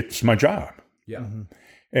it's my job. Yeah. Mm-hmm.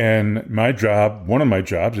 And my job, one of my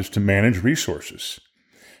jobs, is to manage resources.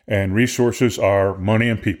 And resources are money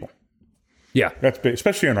and people. Yeah.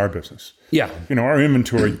 Especially in our business. Yeah. Our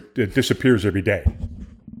inventory it disappears every day.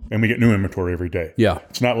 And we get new inventory every day. Yeah.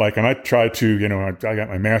 It's not like, and I try to, I got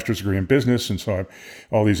my master's degree in business, and so I have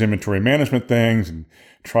all these inventory management things and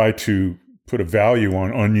try to put a value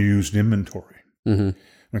on unused inventory. Mm-hmm.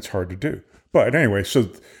 It's hard to do. But anyway, so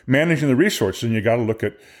managing the resources, and you got to look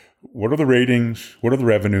at what are the ratings, what are the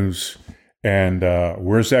revenues, and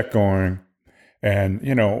where's that going? And,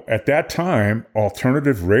 at that time,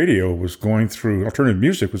 alternative music was going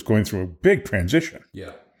through a big transition.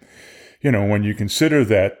 Yeah. When you consider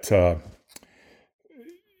that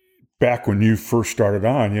back when you first started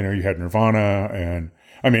on, you had Nirvana and,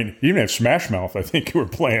 even at Smash Mouth, I think you were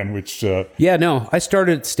playing, which... I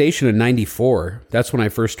started at the station in 94. That's when I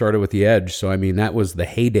first started with The Edge. So, that was the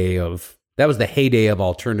heyday of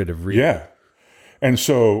alternative radio. Yeah. And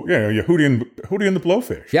so, Hootie and the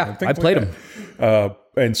Blowfish. Yeah, I played them.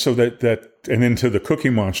 And so and into the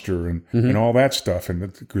Cookie Monster and all that stuff, and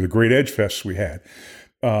the great Edge Fests we had.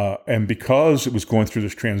 And because it was going through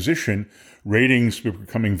this transition, ratings were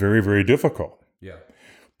becoming very, very difficult. Yeah.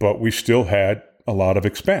 But we still had a lot of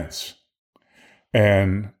expense.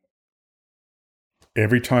 And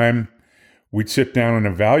every time we'd sit down and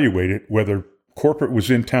evaluate it, whether corporate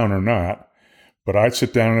was in town or not, but I'd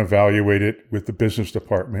sit down and evaluate it with the business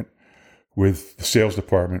department, with the sales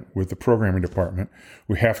department, with the programming department.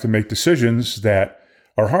 We have to make decisions that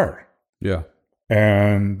are hard. Yeah.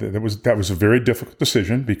 And that was a very difficult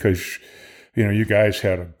decision because, you guys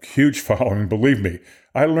had a huge following. Believe me,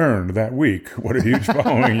 I learned that week what a huge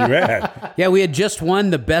following you had. Yeah, we had just won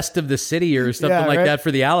the Best of the City or something like that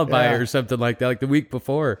for the Alibi or something like that, like the week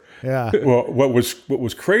before. Yeah. Well, what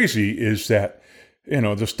was crazy is that,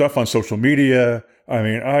 the stuff on social media,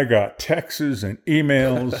 I got texts and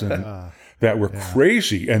emails and that were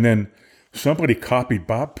crazy. And then somebody copied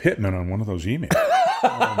Bob Pittman on one of those emails.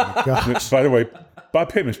 Oh my gosh. By the way,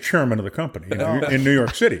 Bob Pittman's chairman of the company in New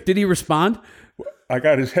York City. Did he respond? I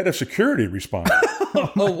got his head of security respond.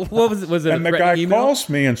 Oh, what was it? Was it and the guy calls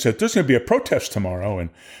me and said, "There's going to be a protest tomorrow." And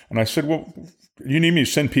I said, "Well, you need me to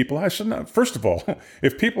send people?" I said, "No. First of all,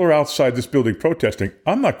 if people are outside this building protesting,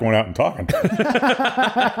 I'm not going out and talking to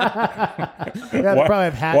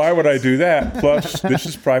them." Why would I do that? Plus, this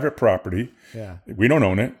is private property. Yeah. We don't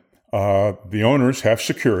own it. The owners have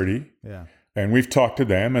security. Yeah. And we've talked to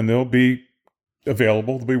them, and they'll be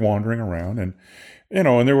available. They'll be wandering around, and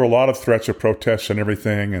and there were a lot of threats of protests and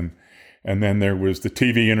everything, and then there was the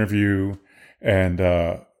TV interview, and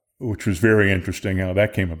which was very interesting how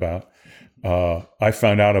that came about. I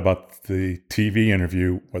found out about the TV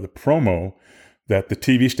interview or the promo that the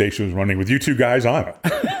TV station was running with you two guys on it.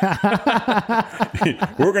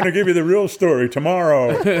 We're going to give you the real story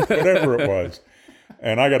tomorrow, whatever it was.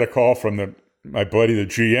 And I got a call from my buddy, the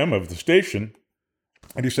GM of the station,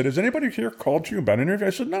 and he said, "Has anybody here called you about an interview?"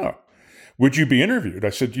 I said, "No." "Would you be interviewed?" I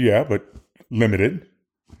said, "Yeah, but limited."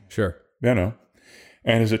 Sure. And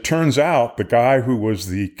as it turns out, the guy who was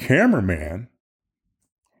the cameraman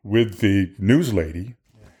with the news lady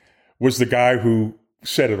was the guy who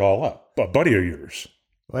set it all up, a buddy of yours.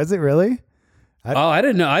 Was it really? I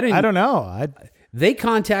didn't know. I don't know. They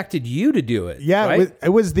contacted you to do it. Yeah, right? it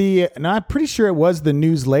was and I'm pretty sure it was the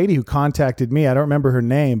news lady who contacted me. I don't remember her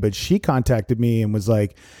name, but she contacted me and was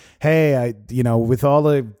like, "Hey, with all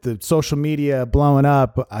the social media blowing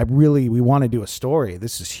up, we want to do a story.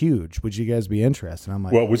 This is huge. Would you guys be interested?" And I'm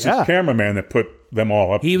like, "Well, it was the cameraman that put them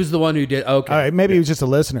all up." He was the one who did. Okay. All right, maybe he was just a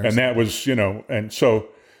listener. And that was, and so,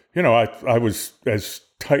 I was as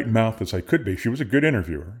tight-mouthed as I could be. She was a good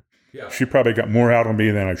interviewer. Yeah. She probably got more out of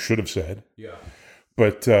me than I should have said. Yeah.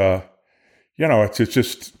 But,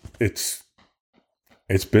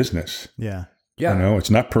 it's business. Yeah. Yeah. It's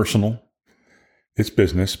not personal. It's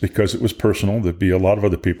business. Because it was personal, there'd be a lot of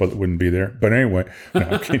other people that wouldn't be there. But anyway, no,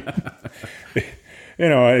 I'm kidding.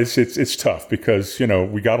 It's tough because,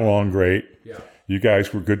 we got along great. Yeah. You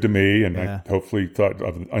guys were good to me, and I hopefully thought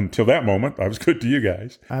until that moment, I was good to you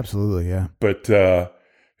guys. Absolutely, yeah. But,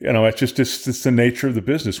 it's the nature of the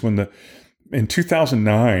business. In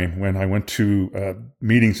 2009, when I went to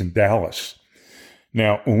meetings in Dallas,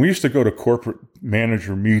 now, when we used to go to corporate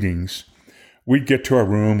manager meetings, we'd get to our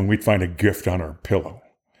room and we'd find a gift on our pillow.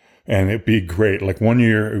 And it'd be great. Like one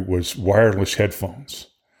year, it was wireless headphones,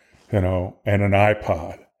 and an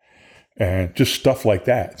iPod. and just stuff like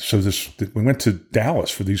that. So we went to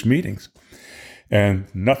Dallas for these meetings, and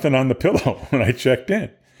nothing on the pillow when I checked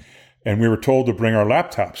in. And we were told to bring our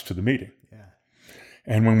laptops to the meeting. Yeah.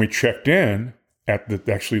 And when we checked in at the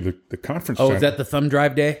conference center. Oh, is that the thumb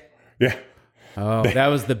drive day? Yeah. Oh, that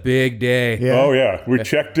was the big day. Yeah. Oh, yeah. We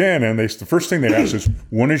checked in, and the first thing they asked is,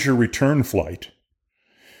 when is your return flight?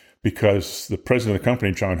 Because the president of the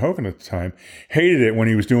company, John Hogan at the time, hated it when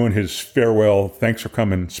he was doing his farewell, thanks for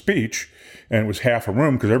coming speech, and it was half a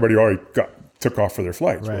room because everybody already took off for their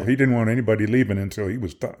flights. Right. Well, he didn't want anybody leaving until he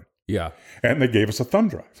was done. Yeah. And they gave us a thumb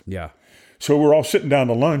drive. Yeah. So we're all sitting down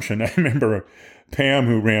to lunch, and I remember Pam,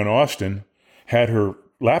 who ran Austin, had her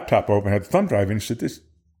laptop open, had the thumb drive, and he said, this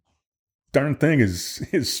darn thing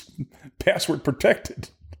is password protected.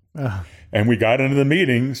 And we got into the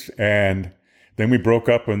meetings, and then we broke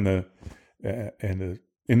up in the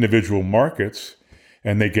individual markets,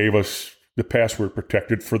 and they gave us the password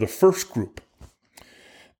protected for the first group.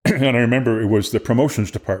 And I remember it was the promotions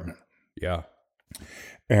department. Yeah.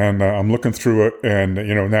 And I'm looking through it, and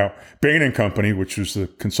now Bain & Company, which is the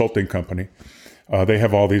consulting company, they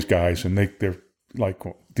have all these guys, and they're like,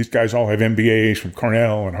 these guys all have MBAs from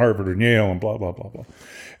Cornell and Harvard and Yale and blah, blah, blah, blah.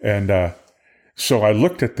 And so I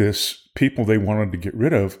looked at this, people they wanted to get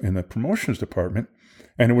rid of in the promotions department,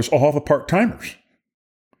 and it was all the part-timers.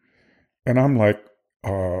 And I'm like,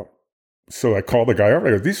 so I called the guy over,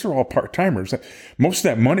 I go, these are all part-timers. Most of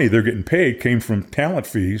that money they're getting paid came from talent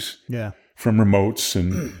fees. Yeah. From remotes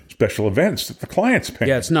and special events that the clients pay.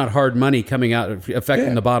 Yeah, it's not hard money coming out,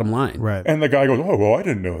 affecting the bottom line. Right. And the guy goes, oh, well, I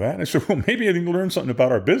didn't know that. And I said, well, maybe I didn't learn something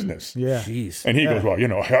about our business. Yeah. Jeez. And he goes, well,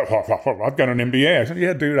 I've got an MBA. I said,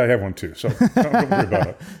 yeah, dude, I have one too. So don't worry about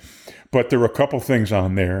it. But there were a couple things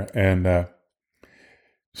on there. And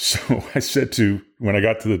so I said when I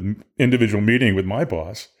got to the individual meeting with my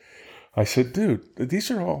boss, I said, dude, these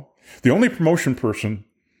are all, the only promotion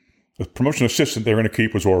assistant they're going to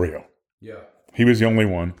keep was Oreo. Yeah. He was the only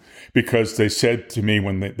one, because they said to me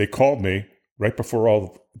when they called me right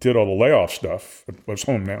before did all the layoff stuff, I was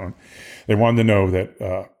home now, and they wanted to know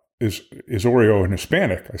that is Oreo an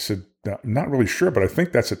Hispanic? I said, I'm not really sure, but I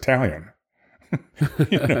think that's Italian.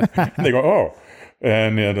 And they go, oh,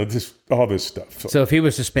 and all this stuff. So if he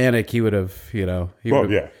was Hispanic, he would have, yeah.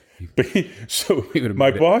 But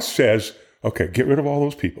my boss says, okay, get rid of all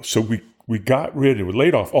those people. So we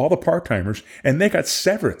laid off all the part-timers, and they got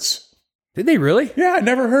severance. Did they really? Yeah, I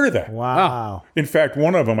never heard of that. Wow. In fact,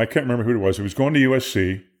 one of them, I can't remember who it was. He was going to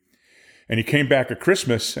USC, and he came back at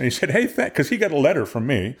Christmas, and he said, hey, because he got a letter from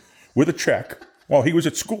me with a check while he was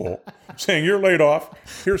at school saying, you're laid off.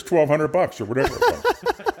 Here's $1,200 or whatever it was.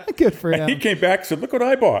 Good for him. And he came back and said, look what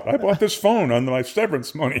I bought. I bought this phone on my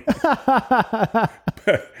severance money.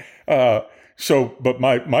 But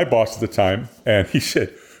my boss at the time, and he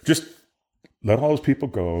said, just let all those people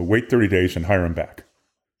go, wait 30 days, and hire them back.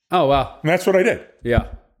 Oh, wow. And that's what I did. Yeah.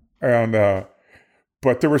 And,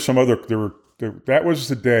 but there were some other, that was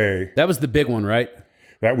the day. That was the big one, right?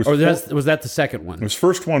 That was, was that the second one? His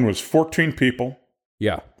first one was 14 people.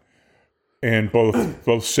 Yeah. And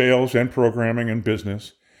both sales and programming and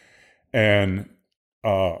business. And,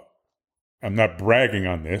 I'm not bragging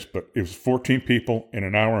on this, but it was 14 people in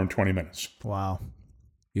an hour and 20 minutes. Wow.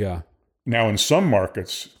 Yeah. Now, in some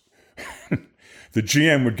markets, the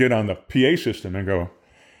GM would get on the PA system and go,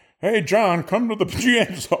 hey, John, come to the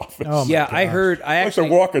GM's office. Oh yeah, gosh. I actually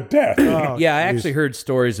a walk of death. I actually heard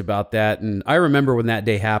stories about that, and I remember when that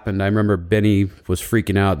day happened. I remember Benny was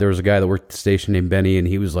freaking out. There was a guy that worked at the station named Benny, and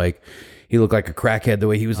he was like, he looked like a crackhead the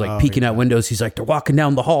way he was like peeking out windows. He's like, they're walking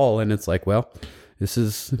down the hall, and it's like, well, if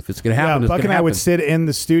it's going to happen, yeah, Buck and I would sit in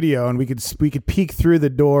the studio, and we could peek through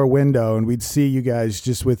the door window, and we'd see you guys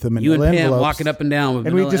just with the manila envelopes. You and Pam walking up and down with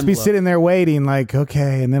and we'd just be sitting there waiting, like,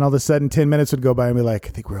 okay, and then all of a sudden 10 minutes would go by, and we'd be like, I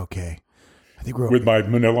think we're okay. With my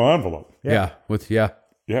manila envelope. Yeah,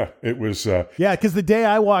 Yeah, it was... yeah, because the day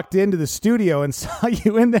I walked into the studio and saw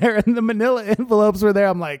you in there and the manila envelopes were there,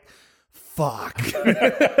 I'm like, fuck.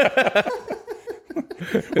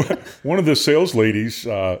 One of the sales ladies...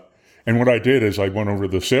 and what I did is I went over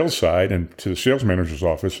to the sales side and to the sales manager's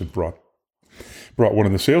office and brought one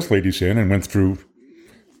of the sales ladies in and went through,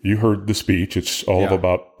 you heard the speech. It's all of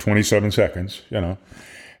about 27 seconds,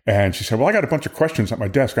 And she said, well, I got a bunch of questions at my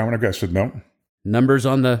desk. I want to go. I said, no. Numbers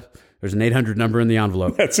there's an 800 number in the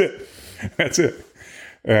envelope. That's it.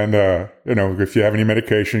 And, if you have any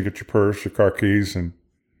medication, get your purse, your car keys, and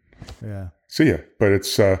see ya. But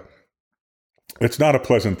it's not a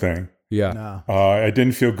pleasant thing. Yeah. No. I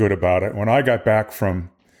didn't feel good about it. When I got back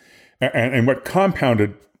and what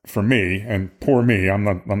compounded for me, and poor me, I'm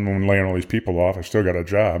laying all these people off. I still got a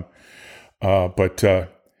job. But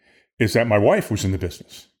is that my wife was in the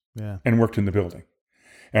business and worked in the building.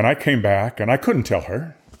 And I came back and I couldn't tell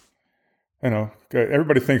her. You know,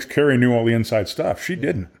 everybody thinks Carrie knew all the inside stuff. She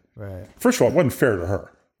didn't. Right. First of all, it wasn't fair to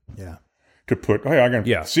her. Yeah. To put, hey, I'm going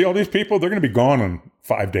to see all these people. They're going to be gone in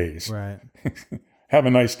 5 days. Right. Have a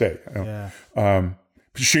nice day. You know? Yeah.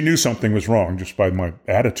 She knew something was wrong just by my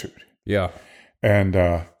attitude. Yeah. And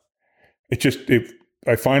I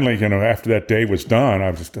finally, you know, after that day was done, I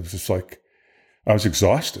was just like, I was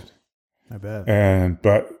exhausted. I bet.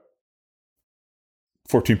 But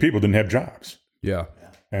 14 people didn't have jobs. Yeah.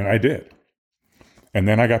 And I did. And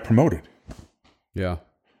then I got promoted. Yeah.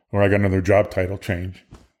 Or I got another job title change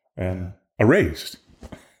and a raise.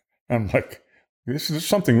 I'm like, there's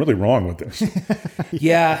something really wrong with this.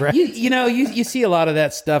 Yeah. Right. You see a lot of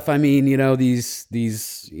that stuff. I mean, you know, these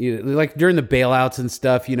like during the bailouts and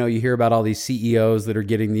stuff, you know, you hear about all these CEOs that are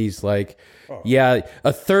getting these like,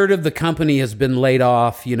 a third of the company has been laid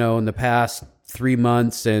off, you know, in the past 3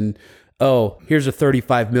 months. And, here's a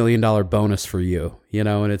 $35 million bonus for you, you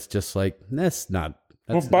know, and it's just like, that's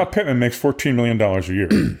Bob Pittman makes $14 million a year.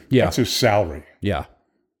 Yeah. That's his salary. Yeah.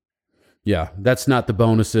 Yeah. That's not the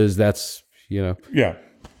bonuses. That's, you know. Yeah.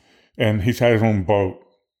 And he's had his own boat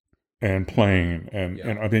and plane. And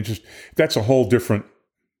I mean, just, that's a whole different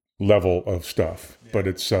level of stuff. Yeah. But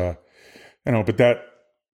it's, but that,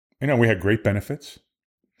 we had great benefits.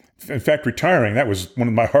 In fact, retiring, that was one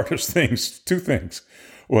of my hardest things. 2 things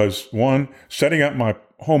was, one, setting up my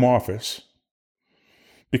home office.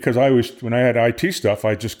 Because when I had IT stuff,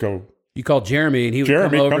 I'd just go. You called Jeremy and he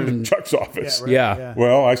would come to Chuck's office. Yeah, right, yeah.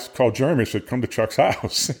 Well, I called Jeremy and said, come to Chuck's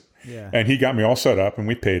house. Yeah. And he got me all set up and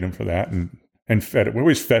we paid him for that and fed it. We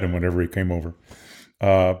always fed him whenever he came over.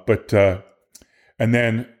 And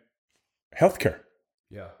then healthcare.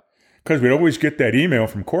 Yeah. Because we'd always get that email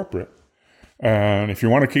from corporate. And if you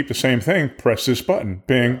want to keep the same thing, press this button.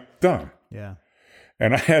 Bing, done. Yeah.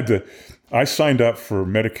 And I signed up for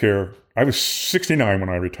Medicare. I was 69 when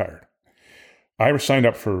I retired. I was signed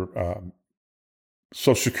up for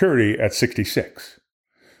Social Security at 66.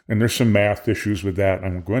 And there's some math issues with that. I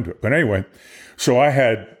won't go into it. But anyway, so I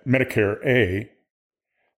had Medicare A,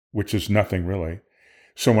 which is nothing really.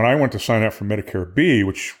 So when I went to sign up for Medicare B,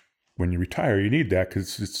 which when you retire, you need that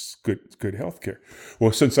because it's good health care.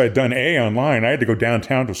 Well, since I'd done A online, I had to go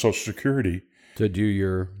downtown to Social Security to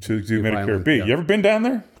do Medicare B. Yeah. You ever been down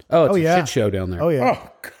there? Oh, it's a shit show down there. Oh, yeah.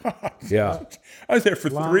 Oh, God. Yeah. I was there for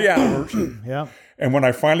 3 hours. Yeah. And when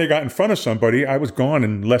I finally got in front of somebody, I was gone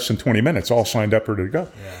in less than 20 minutes, all signed up, ready to go.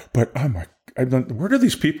 Yeah. But where do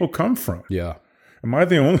these people come from? Yeah. Am I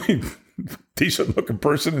the only decent-looking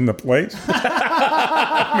person in the place?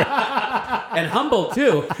 And humble,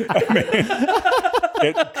 too.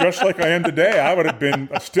 Dressed like I am today, I would have been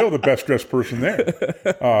still the best-dressed person there.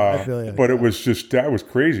 But it was just, that was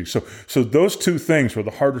crazy. So those 2 things were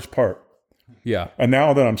the hardest part. Yeah. And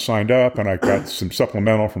now that I'm signed up and I got some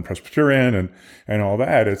supplemental from Presbyterian and all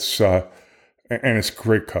that, it's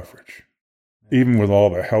great coverage. Even with all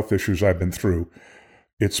the health issues I've been through,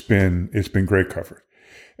 it's been great coverage.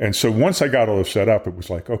 And so once I got all this set up, it was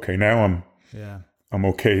like, okay, now I'm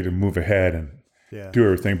okay to move ahead and do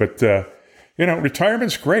everything. But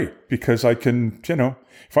retirement's great because I can,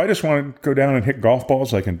 if I just want to go down and hit golf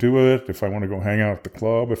balls, I can do it. If I want to go hang out at the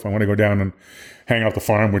club, if I want to go down and hang out at the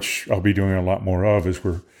farm, which I'll be doing a lot more of, is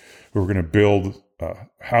we're going to build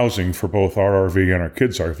housing for both our RV and our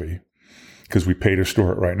kids' RV because we pay to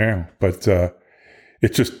store it right now. But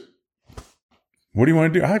it's just, what do you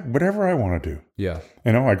want to do? Whatever I want to do. Yeah.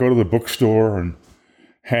 I go to the bookstore and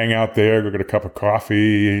hang out there, go get a cup of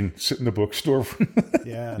coffee and sit in the bookstore.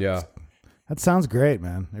 Yeah. Yeah. That sounds great,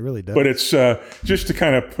 man. It really does. But it's just to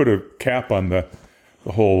kind of put a cap on the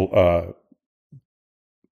whole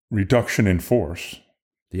reduction in force.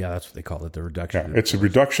 Yeah, that's what they call it, the reduction. Yeah, it's a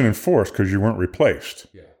reduction in force because you weren't replaced.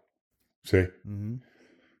 Yeah. See? Mm-hmm.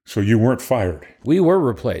 So you weren't fired. We were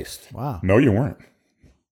replaced. Wow. No, you weren't.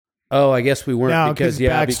 Oh, I guess we weren't because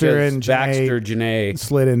Baxter and Janae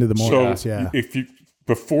slid into the mortgage. So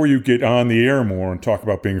before you get on the air more and talk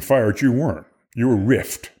about being fired, you weren't. You were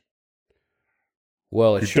riffed.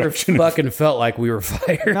 Well, it sure fucking felt like we were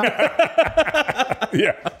fired.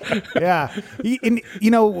 Yeah. Yeah. And, you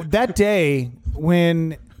know, that day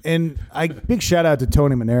when, and big shout out to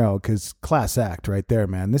Tony Monero, because class act right there,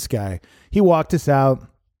 man. This guy, he walked us out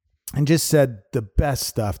and just said the best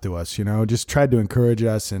stuff to us, you know, just tried to encourage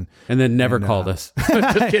us. And then never called us.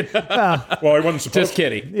 Just kidding. Well, he wasn't supposed Just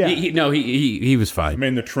kidding. Yeah. He was fine. I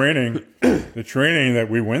mean, the training that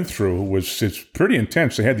we went through it's pretty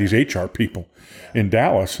intense. They had these HR people in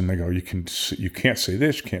Dallas, and they go, you can't say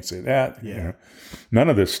this, you can't say that, you know, none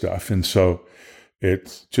of this stuff. And so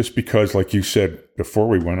It's just because, like you said before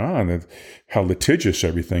we went on, how litigious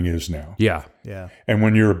everything is now. Yeah. Yeah. And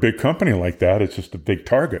when you're a big company like that, it's just a big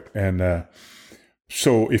target. And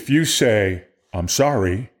so if you say, I'm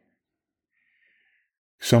sorry,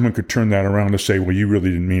 someone could turn that around to say, well, you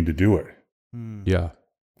really didn't mean to do it. Yeah.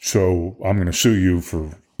 So I'm going to sue you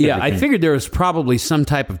for Yeah, everything. I figured there was probably some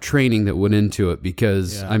type of training that went into it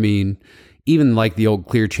because, I mean, even like the old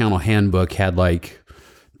Clear Channel handbook had like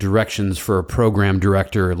directions for a program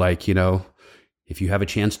director, like, you know, if you have a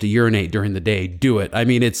chance to urinate during the day, do it. I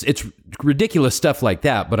mean, it's ridiculous stuff like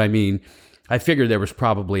that. But I mean, I figured there was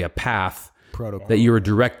probably a path protocol that you were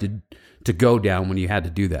directed to go down when you had to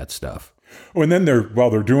do that stuff. Oh, and then they're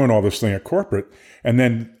doing all this thing at corporate, and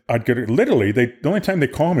then I'd get it literally. The only time they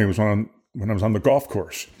call me was when I was on the golf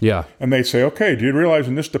course. Yeah. And they'd say, okay, do you realize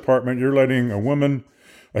in this department you're letting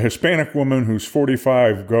a Hispanic woman who's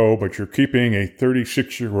 45 go, but you're keeping a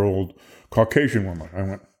 36-year-old Caucasian woman? I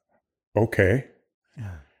went, okay.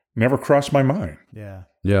 Yeah. Never crossed my mind. Yeah.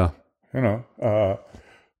 Yeah. You know,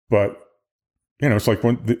 but, you know, it's like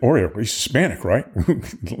when the Oreo, he's Hispanic, right?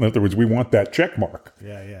 In other words, we want that check mark.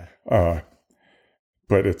 Yeah, yeah.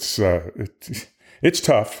 But it's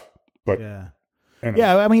tough, but yeah. You know.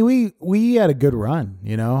 Yeah, I mean, we had a good run,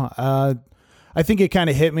 you know. I think it kind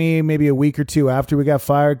of hit me maybe a week or two after we got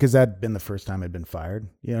fired, because that'd been the first time I'd been fired,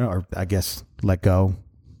 you know, or I guess let go.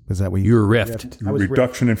 Is that what you were riffed? I was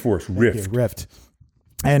reduction in force, rift.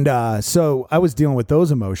 And so I was dealing with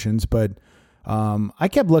those emotions, but I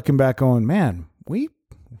kept looking back going, man, we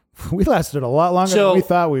lasted a lot longer than we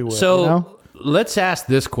thought we would. So you know? Let's ask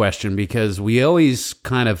this question, because we always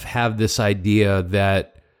kind of have this idea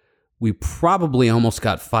that we probably almost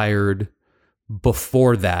got fired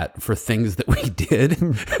before that for things that we did.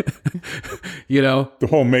 You know? The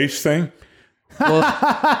whole Mace thing? Well,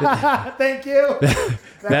 thank you.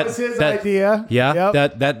 That was his idea. Yeah,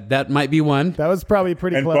 yep. that might be one. That was probably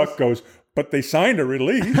pretty and close. Buck goes, but they signed a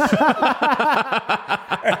release. And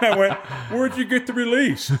I went, where'd you get the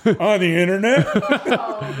release? On the internet?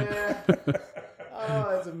 Oh, man.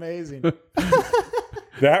 Oh, that's amazing.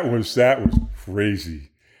 That was crazy.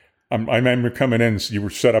 I remember coming in, you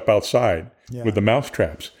were set up outside with the mouse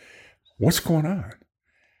traps. What's going on?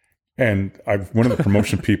 And one of the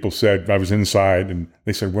promotion people said, I was inside, and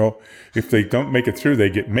they said, well, if they don't make it through, they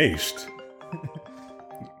get maced.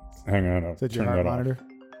 Hang on, I'll turn that monitor?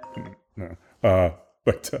 No.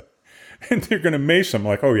 And they're going to mace them. I'm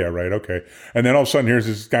like, oh, yeah, right, okay. And then all of a sudden, here's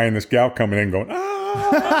this guy and this gal coming in going,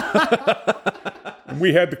 ah! And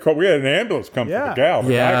we had an ambulance come for the gal.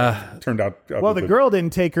 Yeah. Turned out. Well, the girl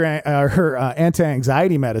didn't take her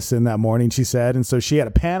anti-anxiety medicine that morning, she said, and so she had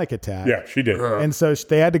a panic attack. Yeah, she did. And so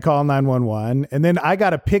they had to call 911. And then I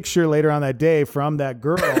got a picture later on that day from that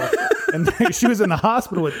girl, and she was in the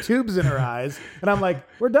hospital with tubes in her eyes. And I'm like,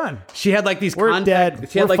 we're done. She had like these dead.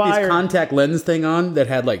 She had We're like fired. these contact lens thing on that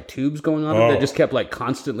had like tubes going on it that just kept like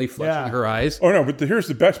constantly flushing her eyes. Oh no, but here's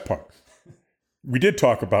the best part. We did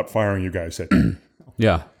talk about firing you guys that day.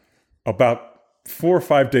 Yeah. About 4 or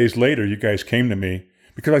 5 days later, you guys came to me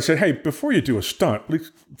because I said, hey, before you do a stunt,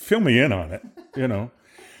 please fill me in on it. You know,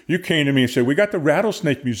 you came to me and said, we got the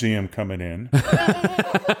Rattlesnake Museum coming in.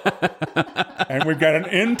 And we've got an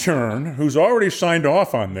intern who's already signed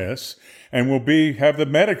off on this. And we'll have the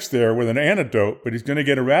medics there with an antidote, but he's going to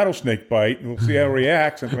get a rattlesnake bite, and we'll see how he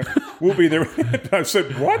reacts. And we'll be there. I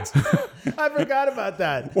said, what? I forgot about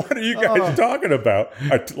that. What are you guys talking about?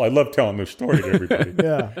 I love telling this story to everybody.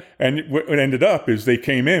 Yeah. And what ended up is they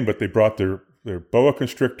came in, but they brought their boa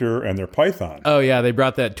constrictor and their python. Oh, yeah. They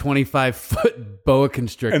brought that 25-foot boa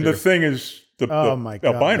constrictor. And the thing is the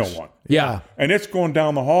albino one. Yeah. And it's going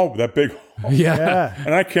down the hall with that big hall. Yeah.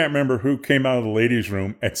 And I can't remember who came out of the ladies'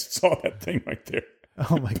 room and saw that thing right there.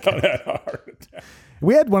 Oh, my God. That heart attack.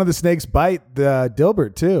 We had one of the snakes bite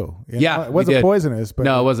Dilbert, too. Yeah. It wasn't poisonous. But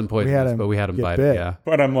no, it wasn't poisonous, but we had him bite it, yeah.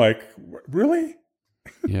 But I'm like, really?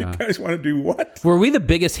 Yeah. You guys want to do what? Were we the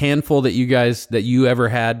biggest handful that you ever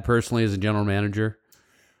had personally as a general manager?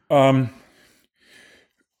 I'd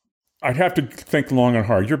have to think long and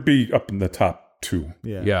hard. You'd be up in the top 2.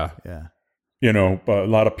 Yeah. You know, a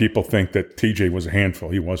lot of people think that TJ was a handful.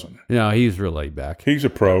 He wasn't. No, he's real laid back. He's a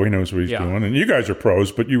pro. He knows what he's doing. And you guys are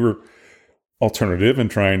pros, but you were alternative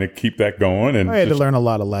and trying to keep that going. And I had to learn a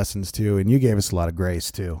lot of lessons, too, and you gave us a lot of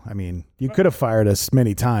grace, too. I mean, you could have fired us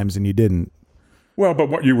many times, and you didn't. Well, but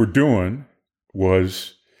what you were doing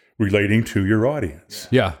was relating to your audience.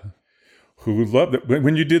 Yeah. Who loved it.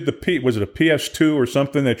 When you did was it a PS2 or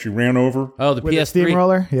something that you ran over? Oh, the With PS3. the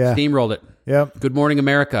steamroller? Yeah. Steamrolled it. Yep. Good Morning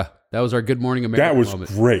America. That was our Good Morning America That was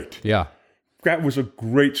moment. great. Yeah. That was a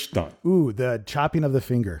great stunt. Ooh, the chopping of the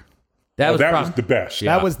finger. That was the best.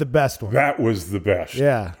 That was the best one. That was the best.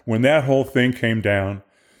 Yeah. When that whole thing came down,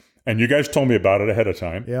 and you guys told me about it ahead of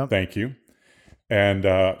time. Yeah. Thank you. And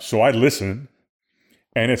so I listened,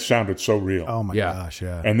 and it sounded so real. Oh, my gosh,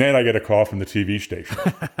 yeah. And then I get a call from the TV station.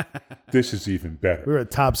 This is even better. We were a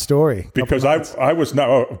top story. Because I was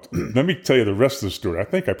not, let me tell you the rest of the story. I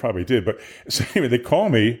think I probably did. But so anyway, they call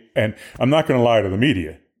me, and I'm not going to lie to the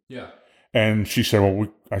media. Yeah. And she said,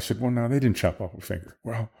 I said, well, no, they didn't chop off a finger.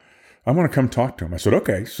 Well, I want to come talk to him. I said,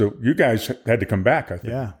 okay. So you guys had to come back, I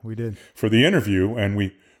think. Yeah, we did. For the interview, and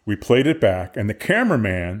we played it back, and the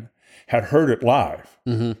cameraman had heard it live.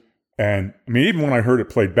 Mm-hmm. And I mean, even when I heard it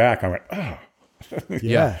played back, I went, oh.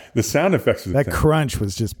 Yeah. The sound effects of the that thing. crunch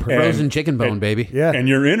was just perfect. Frozen chicken bone, baby. Yeah. And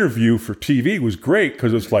your interview for TV was great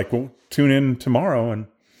because it's like, well, tune in tomorrow and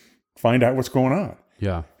find out what's going on.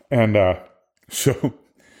 Yeah. And so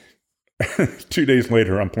 2 days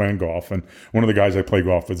later, I'm playing golf, and one of the guys I play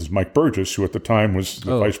golf with is Mike Burgess, who at the time was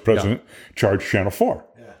the vice president, charged Channel 4.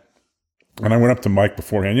 Yeah. And I went up to Mike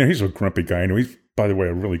beforehand. You know, he's a grumpy guy. And he's, by the way,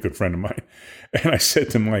 a really good friend of mine. And I said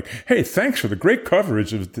to him, like, hey, thanks for the great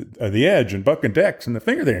coverage of the Edge and Buck and Dex and the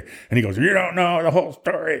finger thing. And he goes, you don't know the whole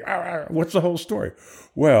story. What's the whole story?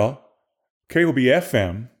 Well,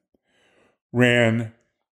 KOB-FM ran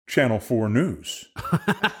Channel 4 News.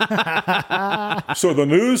 So the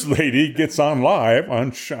news lady gets on live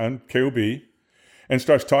on KOB and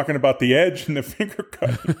starts talking about the Edge and the finger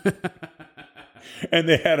cutting. And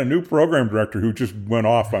they had a new program director who just went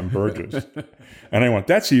off on Burgess. And I went,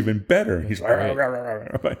 that's even better. And he's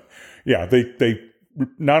like, yeah, they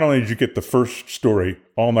not only did you get the first story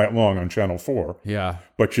all night long on Channel 4,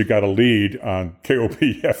 but you got a lead on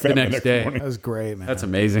KOB-FM the next day. That was great, man. That's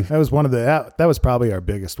amazing. That was one of that was probably our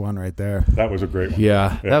biggest one right there. That was a great one.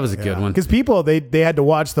 Yeah. That was a good one. Because people, they had to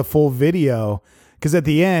watch the full video, because at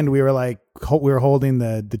the end we were like, we were holding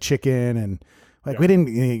the chicken, and like we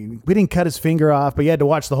didn't cut his finger off, but you had to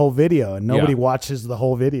watch the whole video, and nobody watches the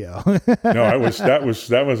whole video. No, that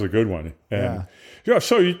was a good one. And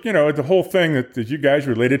so you know, the whole thing that you guys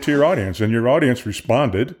related to your audience, and your audience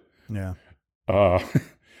responded. Yeah.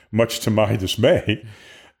 Much to my dismay.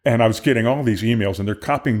 And I was getting all these emails, and they're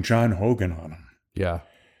copying John Hogan on them. Yeah.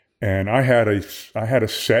 And I had a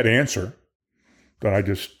set answer that I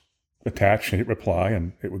just attached and hit reply,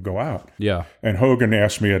 and it would go out. Yeah. And Hogan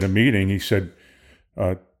asked me at a meeting, he said,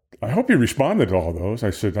 I hope you responded to all those. I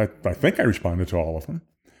said, I think I responded to all of them.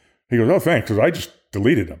 He goes, oh, thanks, because I just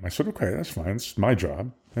deleted them. I said, okay, that's fine. It's my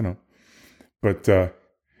job, you know. But,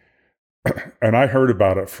 and I heard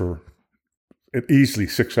about it for easily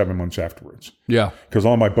 6-7 months afterwards. Yeah. Because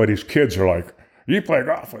all my buddies' kids are like, you play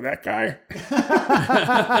golf with that guy?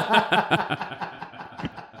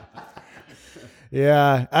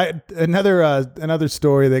 Yeah. Another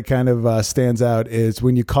story that kind of stands out is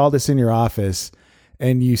when you called us in your office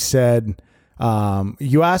and you said,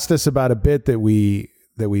 you asked us about a bit that we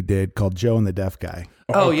did called Joe and the Deaf Guy.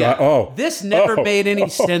 Oh, yeah. Oh. This never made any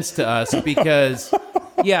sense to us because,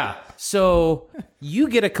 so you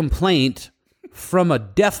get a complaint from a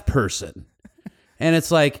deaf person, and it's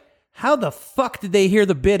like, how the fuck did they hear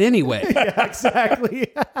the bit anyway? Yeah,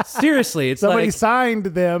 exactly. Seriously, it's somebody like signed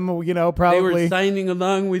them, you know, probably. They were signing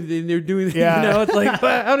along with it, and they're doing, you know, it's like,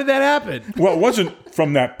 how did that happen? Well, it wasn't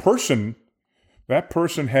from that person. That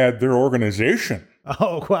person had their organization.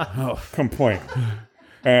 Oh, wow. Complaint.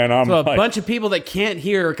 And I'm so a like, bunch of people that can't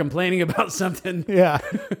hear are complaining about something. Yeah.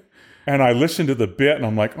 And I listened to the bit, and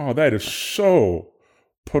I'm like, oh, that is so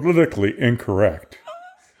politically incorrect.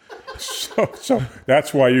 So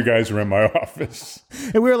that's why you guys are in my office.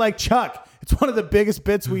 And we were like, Chuck, it's one of the biggest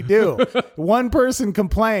bits we do. One person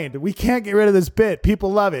complained, we can't get rid of this bit.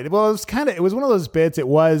 People love it. Well, it was one of those bits. It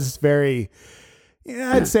was very,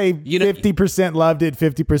 I'd say 50% loved it,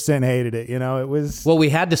 50% hated it. You know, it was. Well, we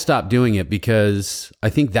had to stop doing it because I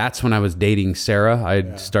think that's when I was dating Sarah.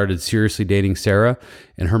 I started seriously dating Sarah,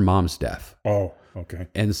 and her mom's deaf. Oh. Okay.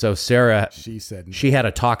 And so Sarah, she had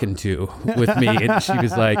a talking to with me, and she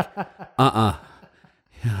was like,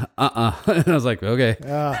 And I was like, okay.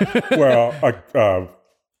 Well,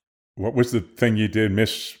 what was the thing you did,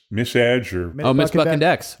 Miss Edge or Miss Buck and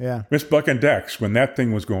Dex? Yeah, Miss Buck and Dex. When that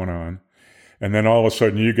thing was going on, and then all of a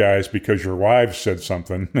sudden, you guys, because your wives said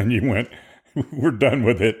something, and you went, "We're done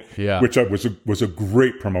with it." Yeah, which was a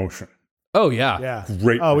great promotion. Oh yeah,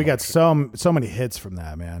 great. Oh, we got so many hits from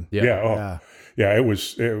that, man. Yeah. Yeah,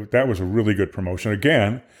 that was a really good promotion.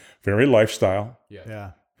 Again, very lifestyle.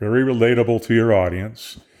 Yeah. Very relatable to your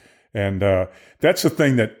audience. And that's the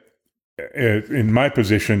thing that, in my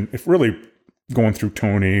position, if really going through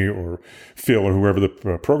Tony or Phil or whoever the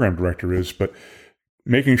program director is, but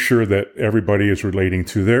making sure that everybody is relating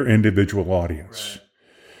to their individual audience.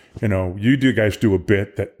 Right. You know, guys do a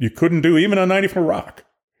bit that you couldn't do even on 94 Rock.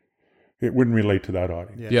 It wouldn't relate to that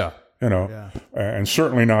audience. Yeah. You know, and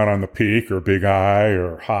certainly not on The Peak or Big Eye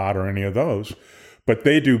or Hot or any of those. But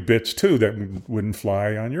they do bits too that wouldn't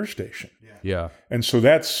fly on your station. Yeah. And so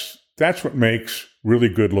that's what makes really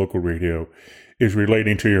good local radio, is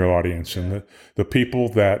relating to your audience. And the people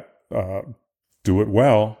that do it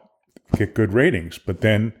well get good ratings. But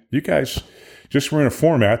then you guys just were in a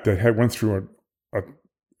format that went through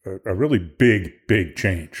a really big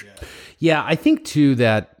change. Yeah, I think too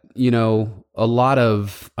that, you know, a lot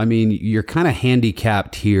of, I mean, you're kind of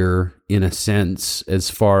handicapped here in a sense, as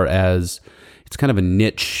far as it's kind of a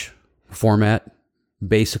niche format,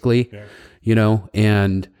 basically, you know,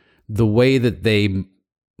 and the way that they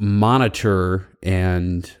monitor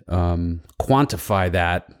and quantify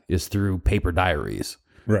that is through paper diaries.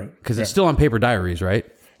 Right. Because it's still on paper diaries, right?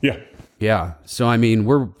 Yeah. Yeah. So, I mean,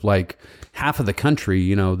 we're like half of the country,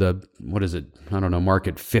 you know, what is it? I don't know,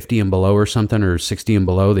 market 50 and below or something, or 60 and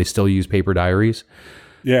below, they still use paper diaries.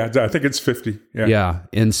 Yeah, I think it's 50. Yeah. Yeah.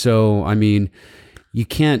 And so, I mean, you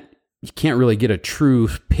can't really get a true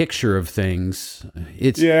picture of things.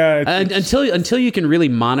 Until you can really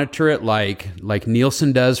monitor it like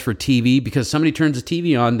Nielsen does for TV, because somebody turns the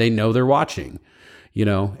TV on, they know they're watching, you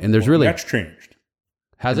know, and that's changed.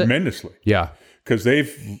 Has it? Tremendously. Yeah. Because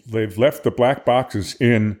they've left the black boxes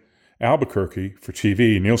in Albuquerque for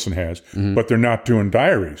TV, Nielsen has, but they're not doing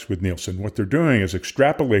diaries with Nielsen. What they're doing is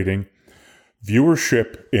extrapolating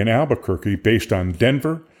viewership in Albuquerque based on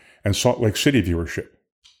Denver and Salt Lake City viewership.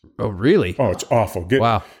 Oh, really? Oh, it's awful.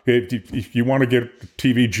 Wow. If you want to get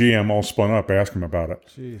TV GM all spun up, ask them about it.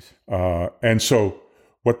 Jeez. And so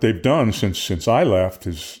what they've done since I left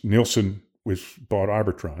is Nielsen bought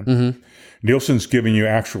Arbitron. Mm-hmm. Nielsen's giving you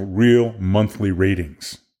actual real monthly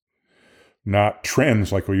ratings, not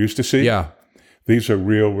trends like we used to see. Yeah. These are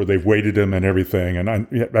real, where they've weighted them and everything. And I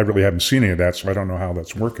really haven't seen any of that, so I don't know how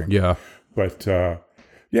that's working. Yeah. But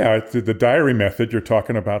the diary method, you're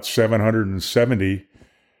talking about 770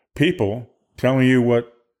 people telling you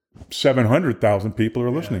what 700,000 people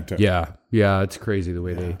are listening to. Yeah. Yeah. It's crazy the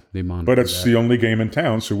way they monitor. But it's the only game in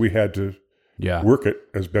town, so we had to work it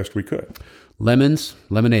as best we could. Lemons,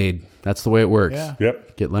 lemonade. That's the way it works. Yeah.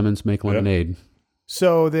 Yep. Get lemons, make lemonade. Yep.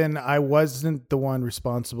 So then I wasn't the one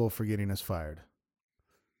responsible for getting us fired.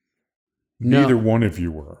 Neither one of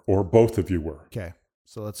you were, or both of you were. Okay.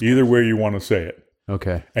 So let's either way you want to say it.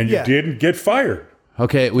 Okay. And you didn't get fired.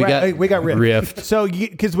 Okay, we got riffed. So,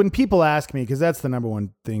 because when people ask me, because that's the number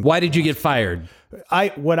one thing. Why did you get fired?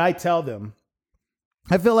 What I tell them,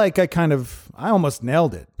 I feel like I almost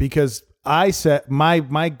nailed it, because I said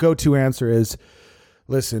my go-to answer is,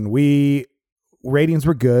 listen, ratings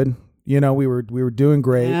were good. You know, we were doing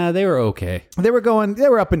great. Yeah, they were okay. They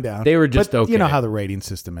were up and down. They were just okay. You know how the rating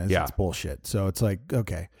system is. Yeah. It's bullshit. So it's like,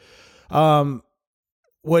 okay.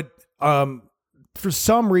 For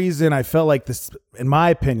some reason, I felt like this, in my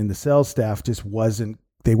opinion, the sales staff just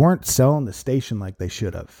they weren't selling the station like they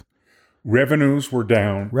should have. Revenues were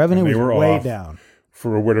down. Revenue was way down.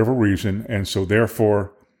 For whatever reason. And so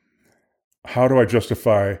therefore, how do I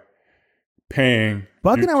justify paying?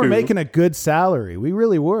 Buck and I were making a good salary. We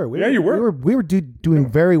really were. You were. We were doing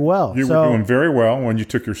very well. You were doing very well. When you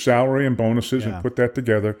took your salary and bonuses and put that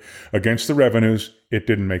together against the revenues, it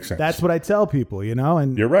didn't make sense. That's what I tell people, you know.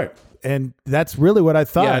 And you're right. And that's really what I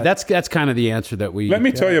thought. Yeah, that's kind of the answer that we... Let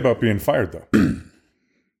me tell you about being fired, though.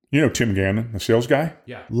 You know Tim Gannon, the sales guy?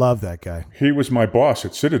 Yeah. Love that guy. He was my boss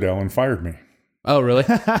at Citadel and fired me. Oh, really?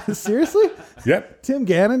 Seriously? Yep. Tim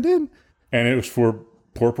Gannon did? And it was for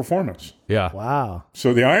poor performance. Yeah. Wow.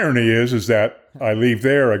 So the irony is that I leave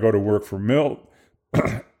there, I go to work for Milt,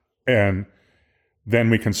 and then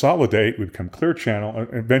we consolidate, we become Clear Channel,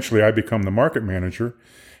 and eventually I become the market manager,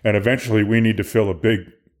 and eventually we need to fill a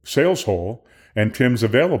big sales hole, and Tim's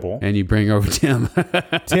available. And you bring over Tim.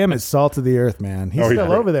 Tim is salt of the earth, man. He's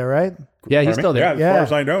still over there, right? Yeah, he's still there. Yeah, as far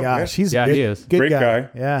as I know. Gosh, he is. Good great guy.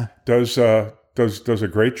 Yeah. Does a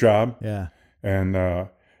great job. Yeah. And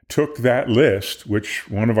took that list, which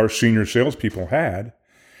one of our senior salespeople had,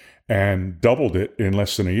 and doubled it in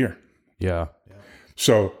less than a year. Yeah.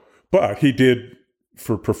 So, but he did,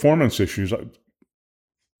 for performance issues,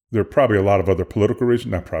 there are probably a lot of other political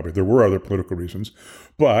reasons. Not probably. There were other political reasons.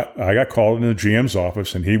 But I got called into the GM's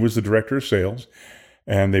office, and he was the director of sales.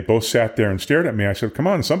 And they both sat there and stared at me. I said, come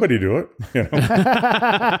on, somebody do it. You know,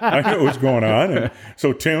 I knew what was going on. And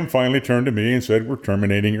so Tim finally turned to me and said, we're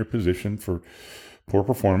terminating your position for poor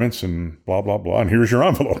performance and blah, blah, blah. And here's your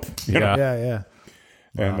envelope. You know? Yeah.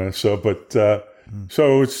 And so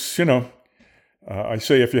it's, you know, I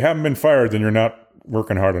say if you haven't been fired, then you're not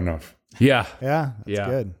working hard enough. Yeah. Yeah, that's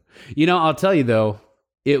good. You know, I'll tell you though,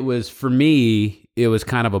 it was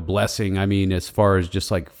kind of a blessing. I mean, as far as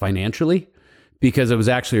just like financially, because it was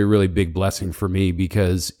actually a really big blessing for me,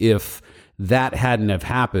 because if that wouldn't have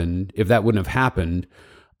happened,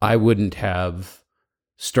 I wouldn't have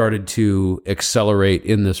started to accelerate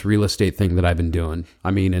in this real estate thing that I've been doing.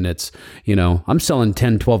 I mean, and it's, you know, I'm selling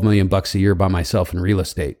 10, 12 million bucks a year by myself in real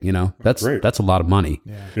estate, you know, that's a lot of money.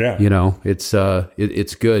 Yeah. You know, it's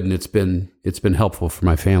good. And it's been helpful for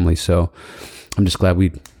my family. So I'm just glad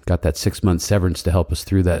we got that 6-month severance to help us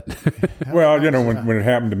through that. Well, you know, when it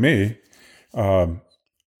happened to me,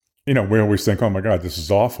 you know, we always think, oh my God, this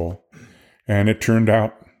is awful. And it turned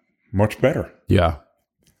out much better. Yeah.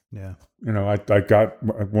 Yeah. You know, I got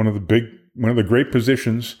one of the great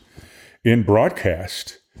positions in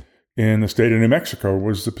broadcast in the state of New Mexico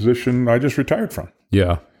was the position I just retired from.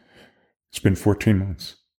 Yeah. It's been 14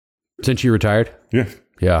 months. Since you retired? Yeah.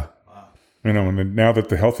 Yeah. You know, and then now that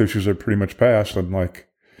the health issues are pretty much past, I'm like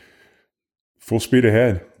full speed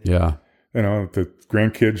ahead. Yeah. You know, the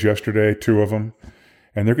grandkids yesterday, 2 of them,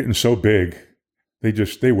 and they're getting so big.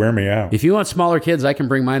 They wear me out. If you want smaller kids, I can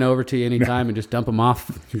bring mine over to you anytime and just dump them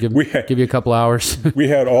off. Give you a couple hours. We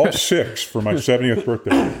had all 6 for my 70th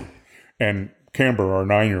birthday. And Camber, our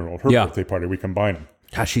 9-year-old, her birthday party, we combined them.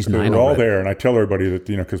 Gosh, she's so 9 We're all already. there. And I tell everybody that,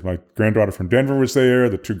 you know, because my granddaughter from Denver was there,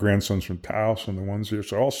 the 2 grandsons from Taos, and the ones here.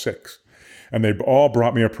 So all 6. And they all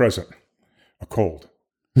brought me a present, a cold.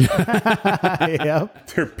 Yep.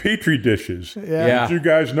 They're Petri dishes. Yeah. You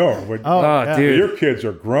guys know. Yeah. Dude. Your kids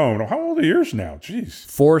are grown. How old are yours now? Jeez.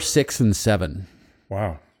 4, 6, and 7.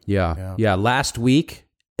 Wow. Yeah. Last week,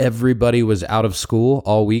 everybody was out of school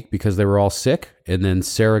all week because they were all sick. And then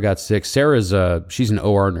Sarah got sick. She's an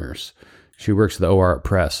OR nurse. She works at the OR at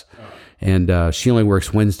Press. And she only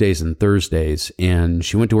works Wednesdays and Thursdays. And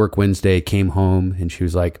she went to work Wednesday, came home, and she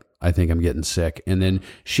was like, I think I'm getting sick. And then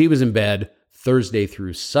she was in bed Thursday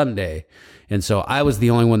through Sunday. And so I was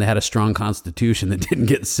the only one that had a strong constitution that didn't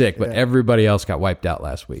get sick, but everybody else got wiped out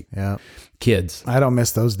last week. Yeah. Kids. I don't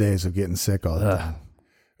miss those days of getting sick all the time.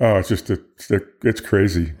 Oh, it's just, it's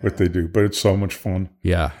crazy what they do, but it's so much fun.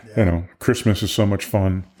 Yeah. You know, Christmas is so much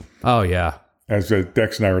fun. Oh, yeah. As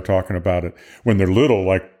Dex and I were talking about it, when they're little,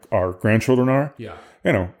 like our grandchildren are, Yeah.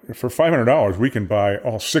 you know, for $500, we can buy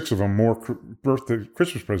all 6 of them more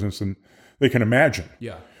Christmas presents than they can imagine.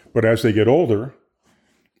 Yeah. But as they get older,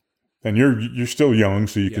 and you're still young,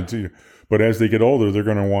 so you can see. But as they get older, they're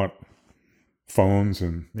going to want phones,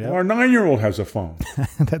 and our 9-year-old has a phone.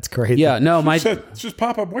 That's great. Yeah, no, She said, just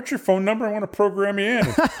pop up. What's your phone number? I want to program you in.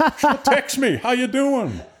 She'll text me. How you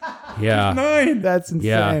doing? Yeah. She's 9. That's insane.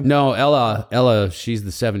 Yeah. No, Ella, she's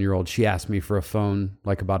the 7-year-old. She asked me for a phone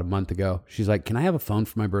like about a month ago. She's like, "Can I have a phone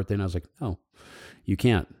for my birthday?" And I was like, "No, you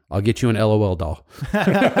can't. I'll get you an LOL doll."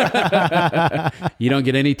 You don't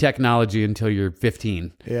get any technology until you're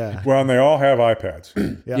 15. Yeah. Well, and they all have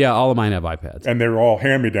iPads. Yeah, all of mine have iPads. And they're all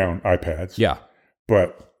hand-me-down iPads. Yeah.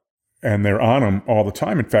 And they're on them all the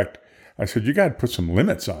time. In fact, I said, you got to put some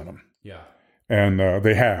limits on them. Yeah. And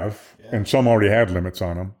they have. And some already had limits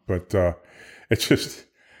on them. But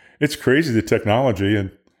it's crazy, the technology,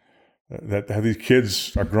 and that how these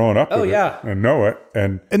kids are growing up with it and know it.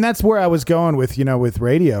 And that's where I was going with, you know, with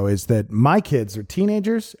radio, is that my kids are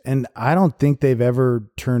teenagers, and I don't think they've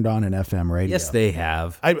ever turned on an FM radio. Yes, they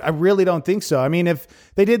have. I really don't think so. I mean, if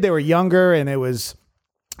they did, they were younger, and it was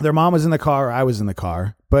their mom was in the car, or I was in the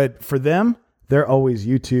car. But for them, they're always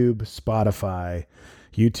YouTube, Spotify,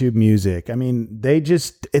 YouTube Music. I mean,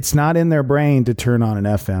 it's not in their brain to turn on an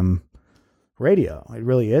FM radio. It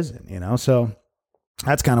really isn't, you know? So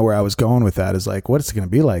that's kind of where I was going with that, is like, what's it going to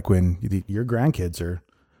be like when your grandkids are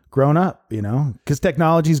grown up, you know? Because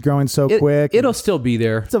technology is growing so quick. It'll still be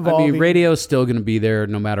there. It's evolving. I mean, radio's still going to be there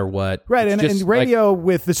no matter what. Right. It's And radio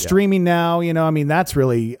with the streaming now, you know, I mean, that's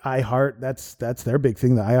really iHeart. That's their big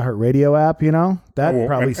thing, the iHeart radio app, you know? That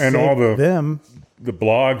probably saved all them. The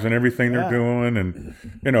blogs and everything they're doing. And,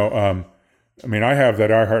 you know, I mean, I have that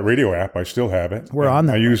iHeart radio app. I still have it. We're on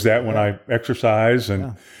that. I use that when I exercise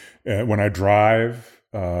and when I drive.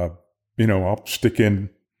 You know, I'll stick in,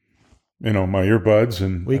 you know, my earbuds,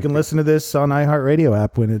 and we can listen to this on iHeart radio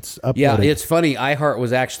app when it's uploaded. Yeah, it's funny. iHeart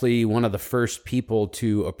was actually one of the first people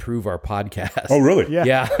to approve our podcast. Oh, really?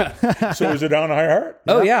 Yeah. So is it on iHeart?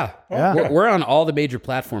 Oh, yeah. Yeah. We're on all the major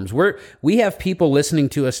platforms. We have people listening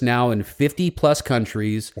to us now in 50 plus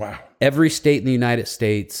countries. Wow. Every state in the United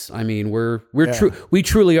States. I mean, we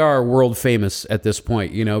truly are world famous at this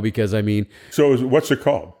point, you know, because I mean. So what's it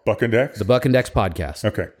called? Buck and Dex? The Buck and Dex podcast.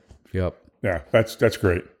 Okay. Yep. Yeah, that's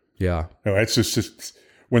great. Yeah. No, it's just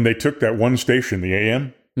when they took that one station, the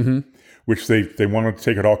AM, which they wanted to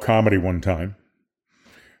take it all comedy one time.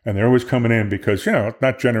 And they're always coming in because,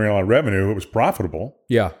 not generating a lot of revenue. It was profitable.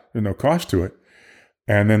 Yeah. There's no cost to it.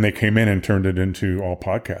 And then they came in and turned it into all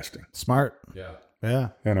podcasting. Smart. Yeah.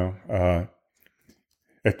 Yeah.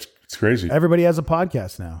 It's crazy. Everybody has a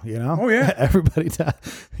podcast now, Oh, yeah. Everybody does.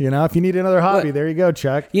 If you need another hobby, there you go,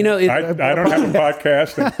 Chuck. I don't have a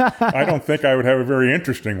podcast. And I don't think I would have a very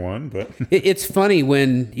interesting one, but it's funny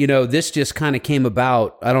when, this just kind of came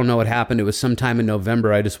about. I don't know what happened. It was sometime in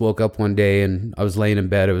November. I just woke up one day and I was laying in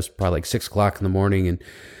bed. It was probably like 6 o'clock in the morning. And,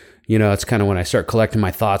 it's kind of when I start collecting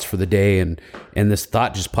my thoughts for the day. And this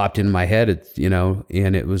thought just popped into my head,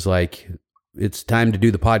 and it was like, it's time to do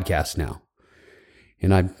the podcast now.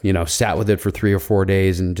 And I, sat with it for 3 or 4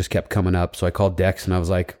 days and just kept coming up. So I called Dex and I was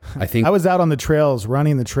like, I was out on the trails,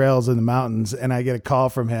 running the trails in the mountains, and I get a call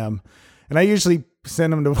from him. And I usually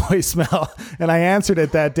send him to voicemail. And I answered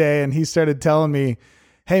it that day, and he started telling me,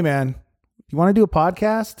 "Hey, man, you want to do a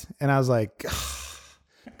podcast?" And I was like,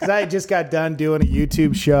 because I just got done doing a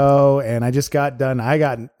YouTube show, and I just got done. I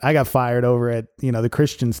got fired over at the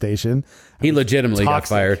Christian station. He legitimately got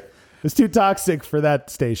fired. It was too toxic for that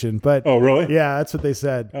station, but oh, really? Yeah, that's what they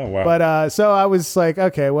said. Oh, wow. But so I was like,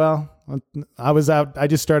 okay, well, I was out. I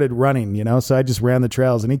just started running, so I just ran the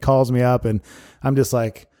trails, and he calls me up, and I'm just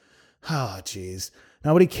like, oh, geez,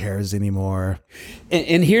 nobody cares anymore.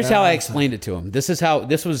 And here's how I explained it to him. This is how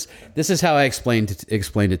I explained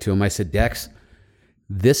it to him. I said, Dex,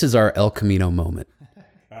 this is our El Camino moment.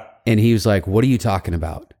 And he was like, what are you talking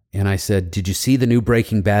about? And I said, did you see the new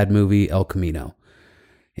Breaking Bad movie, El Camino?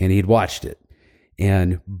 And he'd watched it.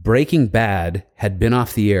 And Breaking Bad had been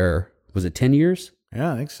off the air, was it 10 years?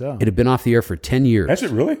 Yeah, I think so. It had been off the air for 10 years. Has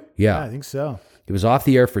it really? Yeah. I think so. It was off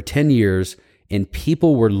the air for 10 years, and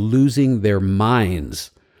people were losing their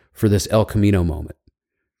minds for this El Camino moment,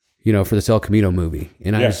 for this El Camino movie.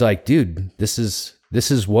 And I was like, dude, this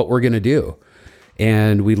is what we're going to do.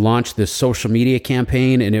 And we launched this social media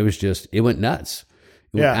campaign, and it went nuts.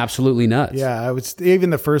 It went absolutely nuts. Yeah, I was even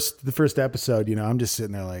the first episode. I'm just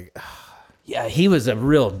sitting there like, yeah, he was a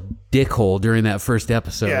real dickhole during that first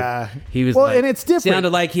episode. Yeah, he was. Well, and it's different. Sounded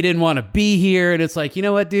like he didn't want to be here, and it's like, you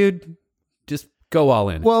know what, dude, just go all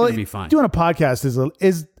in. Well, it's gonna be fine. Doing a podcast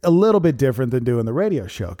is a little bit different than doing the radio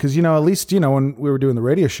show because at least when we were doing the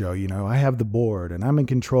radio show, I have the board and I'm in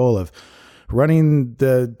control of running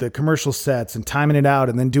the commercial sets and timing it out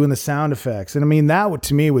and then doing the sound effects. And I mean, that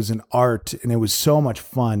to me was an art, and it was so much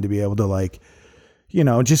fun to be able to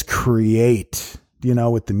just create,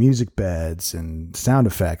 with the music beds and sound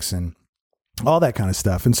effects and all that kind of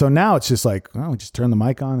stuff. And so now it's just like, we just turn the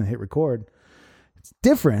mic on and hit record. It's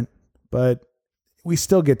different, but we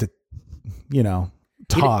still get to,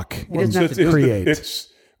 talk and create.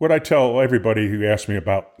 It's what I tell everybody who asks me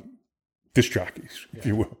about disc jockeys, if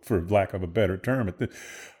you will, for lack of a better term.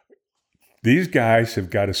 These guys have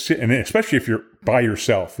got to sit, and especially if you're by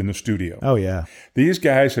yourself in the studio. Oh, yeah. These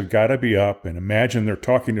guys have got to be up and imagine they're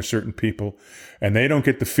talking to certain people, and they don't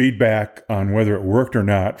get the feedback on whether it worked or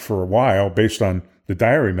not for a while based on the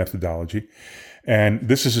diary methodology. And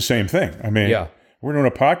this is the same thing. I mean, we're doing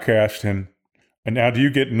a podcast, and now do you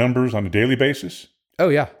get numbers on a daily basis? Oh,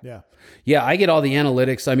 yeah. Yeah. Yeah, I get all the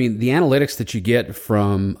analytics. I mean, the analytics that you get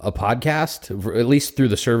from a podcast, at least through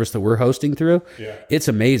the service that we're hosting through, it's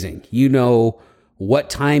amazing. What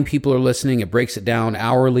time people are listening. It breaks it down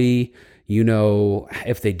hourly.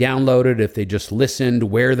 If they downloaded, if they just listened,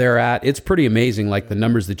 where they're at. It's pretty amazing, like the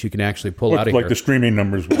numbers that you can actually pull out of here. Like the streaming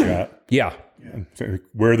numbers we got. Yeah.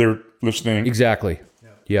 Where they're listening. Exactly.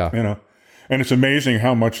 Yeah. And it's amazing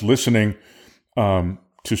how much listening to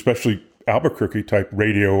especially Albuquerque type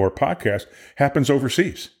radio or podcast happens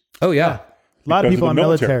overseas. Oh, yeah. A lot of people in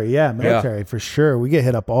military. Military for sure. We get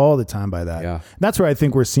hit up all the time by that. Yeah. And that's where I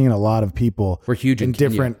think we're seeing a lot of people we're huge in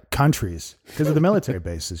different countries because of the military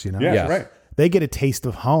bases, Yeah, right. They get a taste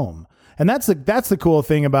of home. And that's the cool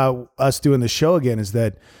thing about us doing the show again is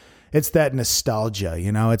that it's that nostalgia,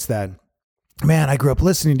 it's that, man, I grew up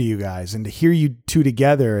listening to you guys, and to hear you two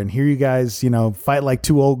together and hear you guys, fight like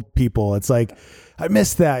two old people. It's like, I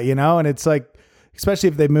miss that, and it's like, especially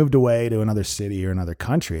if they moved away to another city or another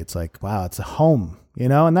country, it's like, wow, it's a home,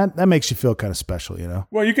 and that makes you feel kind of special,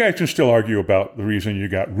 Well, you guys can still argue about the reason you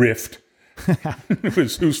got riffed. It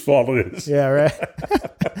was whose fault it is. Yeah, right.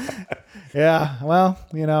 Yeah, well,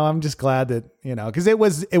 I'm just glad that, because it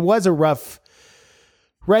was a rough,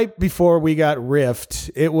 right before we got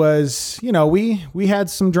riffed, it was, we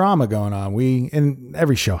had some drama going on. And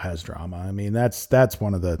every show has drama. I mean, that's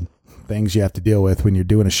one of the things you have to deal with when you're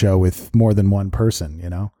doing a show with more than one person,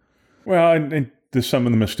 Well, and some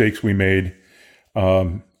of the mistakes we made,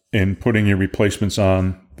 in putting your replacements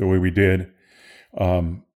on the way we did.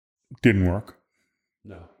 Didn't work.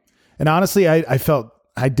 No. And honestly,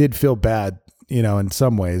 I did feel bad, in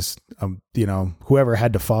some ways, whoever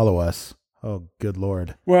had to follow us. Oh, good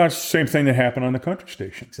Lord. Well, it's the same thing that happened on the country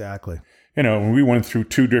station. Exactly. When we went through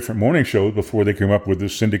 2 different morning shows before they came up with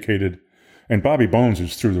this syndicated, and Bobby Bones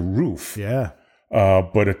is through the roof. Yeah.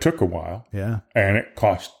 But it took a while. Yeah. And it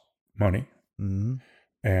cost money. Mm-hmm.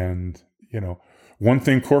 And, one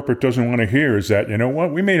thing corporate doesn't want to hear is that,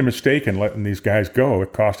 we made a mistake in letting these guys go.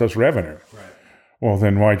 It cost us revenue. Right. Well,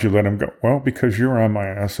 then why'd you let them go? Well, because you're on my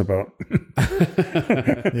ass about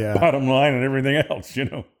bottom line and everything else,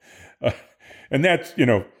 and that's,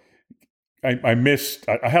 I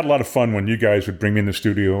had a lot of fun when you guys would bring me in the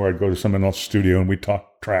studio, or I'd go to someone else's studio and we'd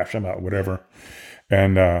talk trash about whatever.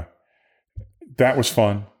 And that was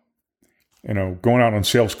fun. Going out on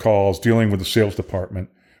sales calls, dealing with the sales department,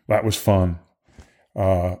 that was fun.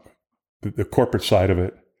 The corporate side of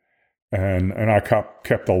it. And I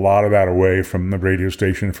kept a lot of that away from the radio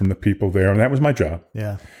station, from the people there. And that was my job.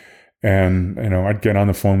 Yeah. And, I'd get on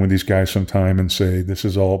the phone with these guys sometime and say, this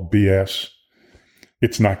is all BS.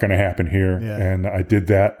 It's not going to happen here. Yeah. And I did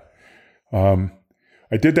that.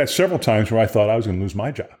 I did that several times where I thought I was going to lose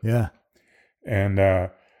my job. Yeah. And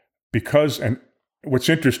and what's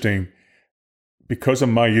interesting, because of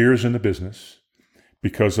my years in the business,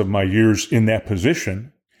 because of my years in that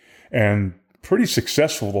position, and pretty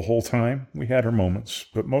successful the whole time. We had our moments,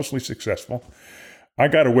 but mostly successful. I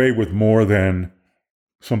got away with more than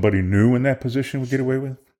somebody new in that position would get away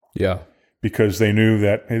with. Yeah. Because they knew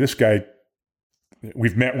that, hey, this guy,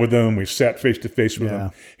 we've met with him, we've sat face to face with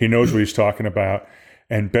him. He knows what he's talking about.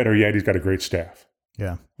 And better yet, he's got a great staff.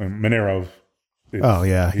 Yeah. And Monero.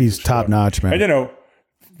 He's top notch, man. And,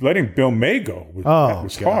 letting Bill May go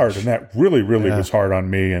was hard. And that really, really was hard on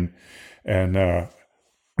me.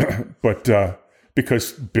 But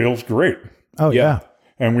because Bill's great. Oh, yeah.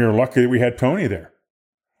 And we were lucky that we had Tony there.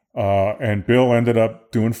 And Bill ended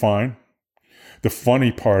up doing fine. The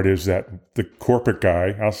funny part is that the corporate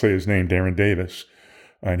guy, I'll say his name, Darren Davis,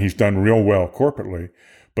 and he's done real well corporately,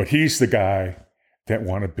 but he's the guy that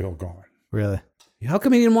wanted Bill gone. Really? How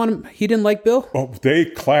come he didn't want him? He didn't like Bill? Oh, they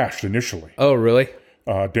clashed initially. Oh, really?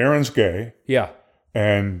 Darren's gay. Yeah.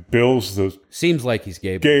 And Bill's the... Seems like he's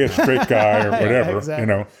gay. Gayest straight guy or whatever,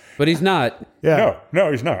 exactly. But he's not. Yeah.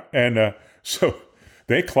 No, he's not. And so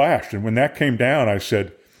they clashed. And when that came down, I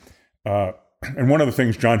said... and one of the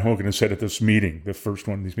things John Hogan had said at this meeting, the first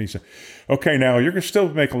one of these meetings, said, okay, now you're going to still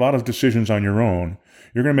make a lot of decisions on your own.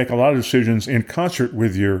 You're going to make a lot of decisions in concert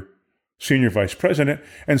with your senior vice president,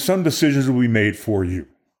 and some decisions will be made for you.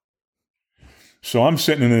 So I'm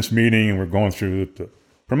sitting in this meeting, and we're going through the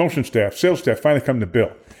promotion staff, sales staff, finally come to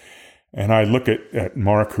Bill. And I look at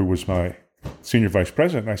Mark, who was my senior vice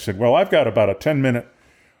president, and I said, well, I've got about a 10-minute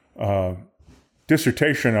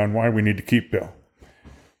dissertation on why we need to keep Bill.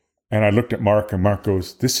 And I looked at Mark, and Mark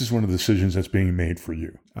goes, this is one of the decisions that's being made for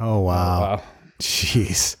you. Oh, wow.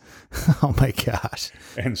 Jeez. Oh, my gosh.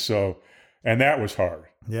 And that was hard.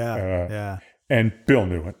 Yeah. And Bill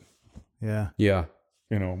knew it. Yeah. Yeah.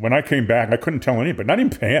 When I came back, I couldn't tell anybody, not even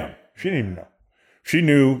Pam. She didn't even know. She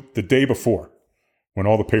knew the day before when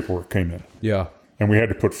all the paperwork came in. Yeah. And we had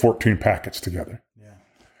to put 14 packets together.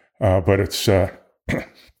 Yeah. But it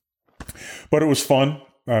was fun.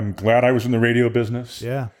 I'm glad I was in the radio business.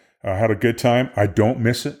 Yeah. I had a good time. I don't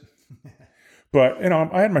miss it. But,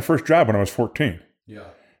 I had my first job when I was 14. Yeah.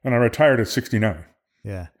 And I retired at 69.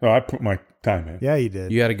 Yeah. So I put my time in. Yeah, you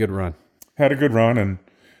did. You had a good run. Had a good run, and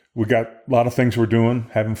we got a lot of things we're doing,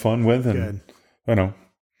 having fun with. And, good.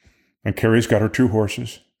 And Carrie's got her 2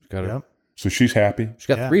 horses. Got her. Yep. So she's happy. She's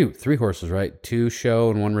got three horses, right? 2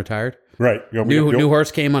 show and 1 retired. Right. New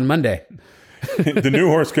horse came on Monday. The new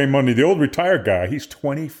horse came Monday. The old retired guy, he's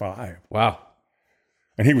 25. Wow.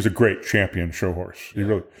 And he was a great champion show horse. He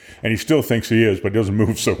really, and he still thinks he is, but he doesn't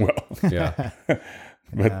move so well. Yeah.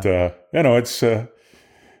 But, it's,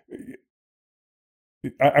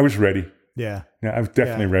 I was ready. Yeah. I was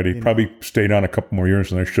definitely ready. Probably stayed on a couple more years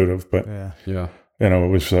than I should have, but, yeah. It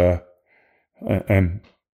was,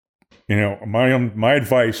 my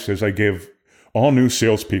advice is I give all new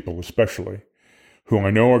salespeople, especially, who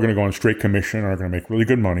I know are going to go on straight commission and are going to make really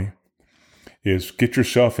good money, is get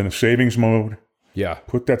yourself in a savings mode. Yeah.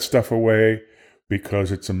 Put that stuff away,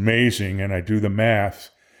 because it's amazing. And I do the math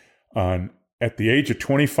on, at the age of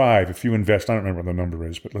 25, if you invest, I don't remember what the number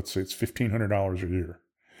is, but let's say it's $1,500 a year.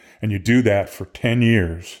 And you do that for 10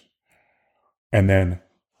 years and then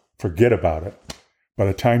forget about it. By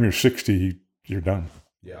the time you're 60, you're done.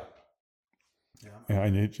 Yeah.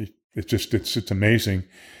 And it's amazing.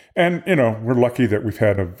 And, we're lucky that we've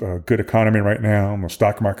had a good economy right now. The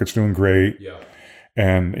stock market's doing great. Yeah.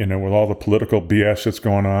 And, with all the political BS that's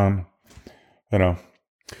going on,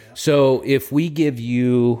 So if we give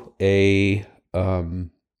you a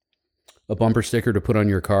bumper sticker to put on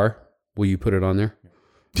your car, will you put it on there?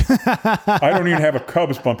 I don't even have a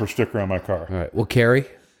Cubs bumper sticker on my car. All right. Well, Carrie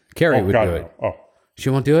would God, do it. No. Oh, She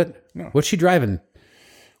won't do it? No. What's she driving?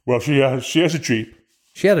 Well, she has a Jeep.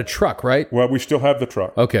 She had a truck, right? Well, we still have the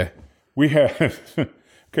truck. Okay. We have the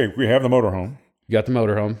motorhome. You got the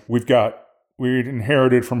motorhome. We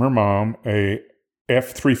inherited from her mom a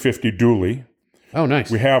F-350 dually. Oh,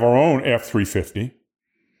 nice. We have our own F-350.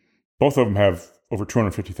 Both of them have over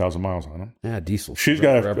 250,000 miles on them. Yeah, diesel. She's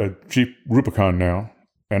got a Jeep Rubicon now,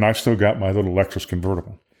 and I still got my little Lexus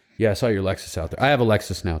convertible. Yeah, I saw your Lexus out there. I have a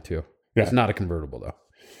Lexus now, too. Yeah. It's not a convertible, though.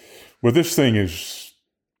 Well, this thing is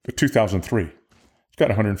a 2003. It's got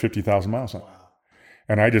 150,000 miles on it.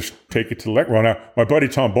 And I just take it to Lexus. Well, now, my buddy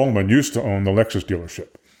Tom Bowman used to own the Lexus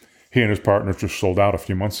dealership. He and his partners just sold out a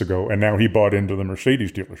few months ago, and now he bought into the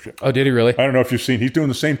Mercedes dealership. Oh, did he really? I don't know if you've seen. He's doing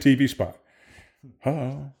the same TV spot.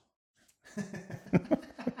 Hello.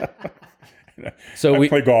 So I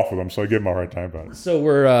play golf with him, so I give him a hard time about it. So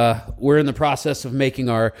we're in the process of making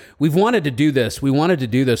we've wanted to do this. We wanted to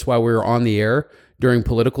do this while we were on the air during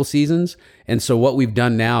political seasons. And so what we've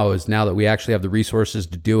done now is, now that we actually have the resources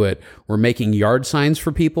to do it, we're making yard signs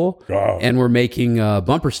for people. Wow. And we're making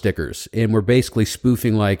bumper stickers. And we're basically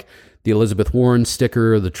spoofing like the Elizabeth Warren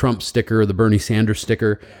sticker, the Trump sticker, the Bernie Sanders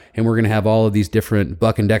sticker. And we're going to have all of these different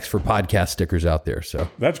Buck and Dex for podcast stickers out there. So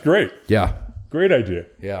that's great. Yeah. Great idea.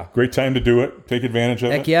 Yeah. Great time to do it. Take advantage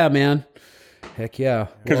of it. Heck yeah, man. Heck yeah.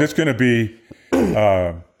 Because it's going to be,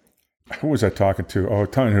 who was I talking to? Oh,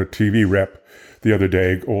 talking to a TV rep the other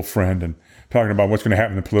day, old friend, and talking about what's going to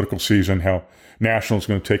happen in the political season, how National's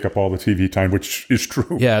going to take up all the TV time, which is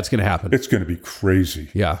true. Yeah, it's going to happen. It's going to be crazy.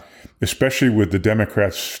 Yeah. Especially with the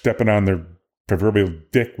Democrats stepping on their proverbial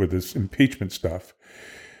dick with this impeachment stuff.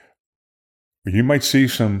 You might see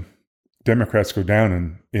some Democrats go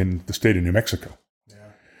down in the state of New Mexico. Yeah.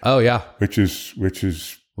 Oh yeah, which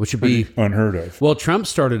would be unheard of. Well, Trump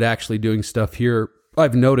started actually doing stuff here.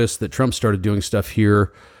 I've noticed that Trump started doing stuff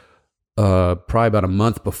here probably about a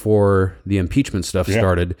month before the impeachment stuff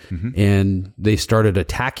started, and they started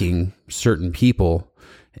attacking certain people.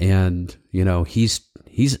 And he's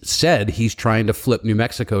said he's trying to flip New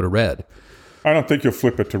Mexico to red. I don't think you'll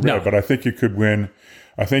flip it to red, but I think you could win.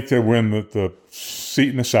 I think they'll win the seat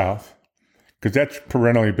in the South. Because that's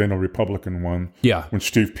perennially been a Republican one. Yeah. When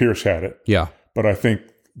Steve Pierce had it. Yeah. But I think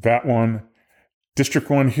that one, District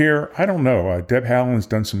 1 here, I don't know. Deb Haaland's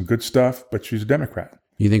done some good stuff, but she's a Democrat.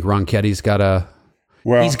 You think Ronchetti's got a...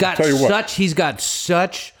 Well, he's got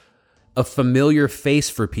such a familiar face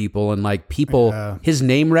for people, and like people, his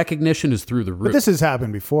name recognition is through the roof. But this has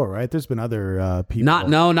happened before, right? There's been other people. Not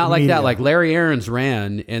like that. Like Larry Aarons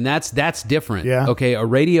ran, and that's different. Yeah. Okay, a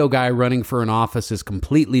radio guy running for an office is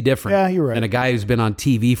completely different. Yeah, you're right. Than a guy who's been on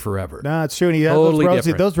TV forever. No, it's true. And he has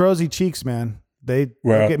Totally those rosy cheeks, man. They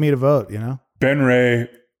get me to vote. Ben Ray,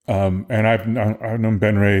 and I've known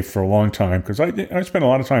Ben Ray for a long time because I spent a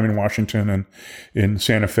lot of time in Washington and in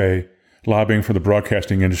Santa Fe, lobbying for the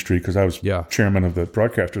broadcasting industry because I was chairman of the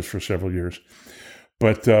broadcasters for several years.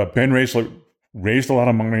 But Ben raised a lot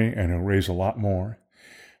of money, and he'll raise a lot more.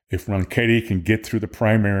 If Ronchetti can get through the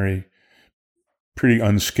primary pretty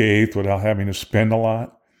unscathed without having to spend a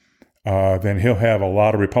lot, then he'll have a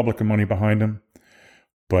lot of Republican money behind him.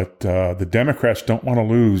 But the Democrats don't want to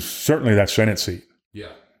lose, certainly that Senate seat.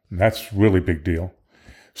 Yeah. And that's a really big deal.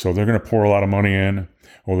 So they're going to pour a lot of money in.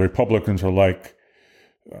 Well, the Republicans are like,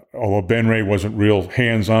 although Ben Ray wasn't real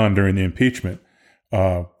hands-on during the impeachment,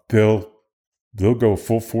 they'll go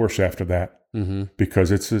full force after that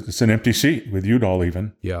because it's an empty seat with Udall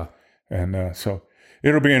even. Yeah, and so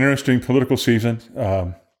it'll be an interesting political season.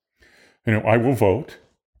 I will vote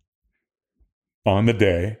on the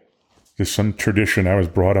day. There's some tradition I was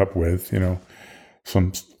brought up with.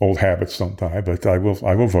 Some old habits don't die, but I will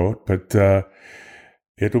vote. But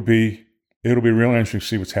it'll be real interesting to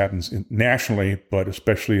see what happens nationally, but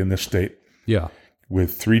especially in this state. Yeah.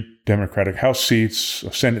 With 3 Democratic House seats,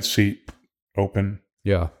 a Senate seat open.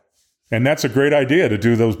 Yeah. And that's a great idea to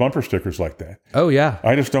do those bumper stickers like that. Oh, yeah.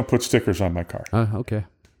 I just don't put stickers on my car. Okay.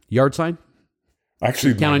 Yard sign?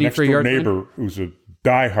 Actually, my next door neighbor, who's a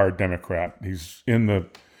diehard Democrat, he's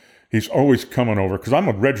always coming over, because I'm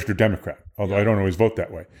a registered Democrat, although I don't always vote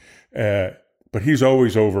that way. but he's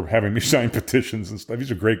always over having me sign petitions and stuff.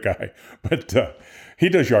 He's a great guy, but he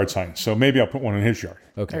does yard signs, so maybe I'll put one in his yard.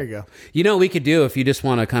 Okay. There you go. You know what we could do if you just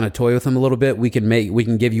want to kind of toy with him a little bit? We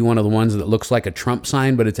can give you one of the ones that looks like a Trump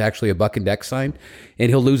sign, but it's actually a Buck and Dex sign, and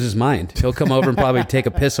he'll lose his mind. He'll come over and probably take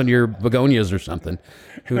a piss on your begonias or something.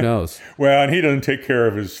 Who knows? Well, and he doesn't take care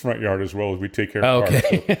of his front yard as well as we take care of ours.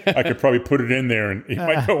 So I could probably put it in there, and he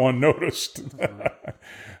might go unnoticed.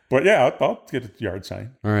 But yeah, I'll get a yard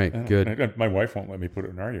sign. All right, good. And my wife won't let me put it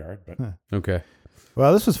in our yard, but okay.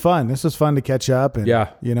 Well, this was fun. This was fun to catch up. And,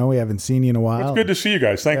 yeah. You know, we haven't seen you in a while. It's good to see you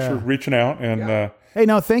guys. Thanks for reaching out. And hey,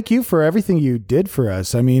 no, thank you for everything you did for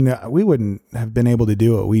us. I mean, we wouldn't have been able to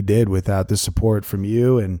do what we did without the support from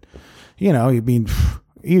you. And, you know, I mean,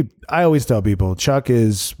 I always tell people, Chuck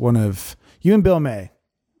is one of, you and Bill May,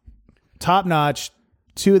 top notch,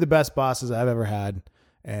 two of the best bosses I've ever had.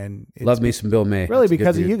 And love me some Bill May. Really,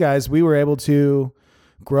 because of you guys, we were able to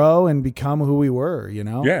grow and become who we were, you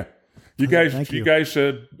know? Yeah. You guys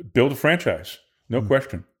build a franchise, no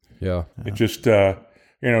question. Yeah. It just, ran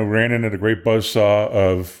into the great buzzsaw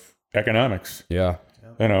of economics. Yeah.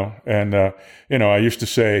 You know, and, I used to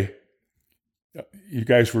say, you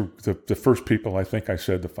guys were the first people, I think I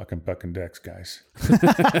said, the fucking Buck and Dex guys.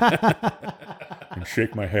 And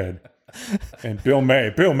shake my head. And Bill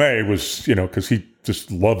May was, because he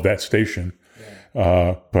just loved that station.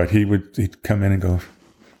 But he'd come in and go,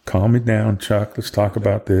 calm me down, Chuck. Let's talk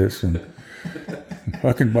about this and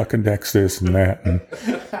fucking Buck and Dex this and that. And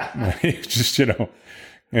he's just, and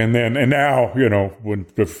now,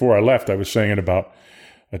 before I left, I was saying about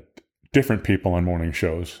different people on morning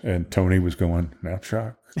shows, and Tony was going, now,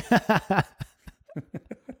 Chuck.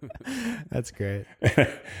 That's great.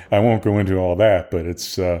 I won't go into all that, but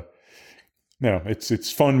it's,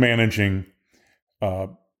 it's fun managing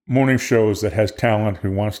morning shows that has talent,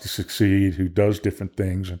 who wants to succeed, who does different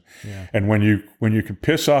things. And when you can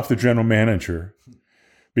piss off the general manager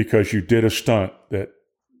because you did a stunt, that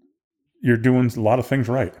you're doing a lot of things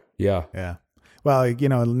right. Yeah. Yeah. Well,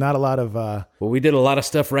 not a lot of... well, we did a lot of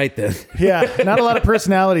stuff right then. Yeah. Not a lot of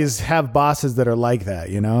personalities have bosses that are like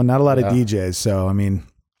that, not a lot of DJs. So, I mean,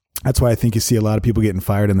 that's why I think you see a lot of people getting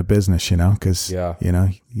fired in the business, because,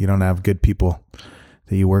 you don't have good people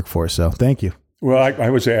that you work for. So thank you. Well, I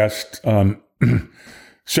was asked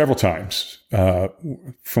several times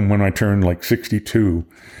from when I turned like 62,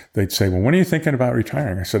 they'd say, well, when are you thinking about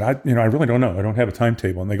retiring? I said, I really don't know. I don't have a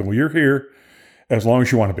timetable. And they go, well, you're here as long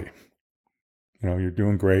as you want to be. You're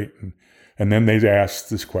doing great. And then they'd ask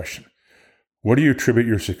this question, what do you attribute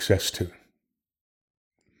your success to?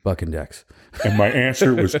 Buck and Dex. And my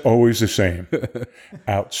answer was always the same.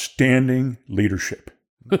 Outstanding leadership.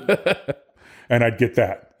 And I'd get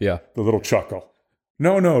that. Yeah. The little chuckle.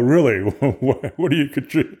 No, really. What do you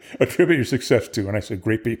attribute your success to? And I said,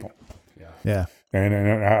 great people. Yeah.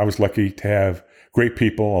 And I was lucky to have great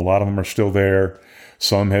people. A lot of them are still there.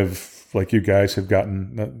 Some have, like you guys, have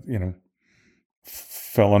gotten,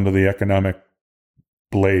 fell under the economic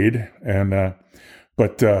blade. And, that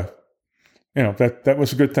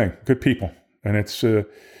was a good thing. Good people. And it's,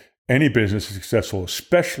 any business is successful,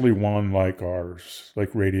 especially one like ours, like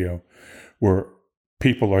radio, where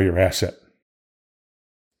people are your asset.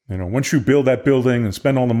 Once you build that building and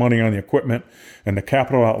spend all the money on the equipment and the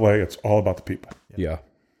capital outlay, it's all about the people. Yeah.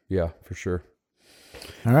 Yeah, for sure.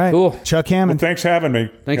 All right. Cool. Chuck Hammond. Well, thanks for having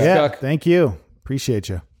me. Thanks, Chuck. Thank you. Appreciate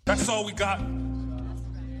you. That's all we got.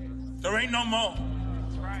 There ain't no more.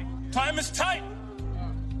 Time is tight.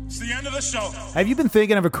 It's the end of the show. Have you been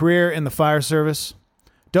thinking of a career in the fire service?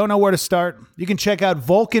 Don't know where to start? You can check out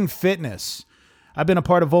Vulcan Fitness. I've been a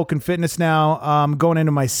part of Vulcan Fitness now. I'm going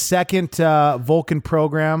into my second Vulcan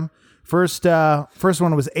program. First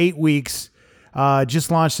one was 8 weeks.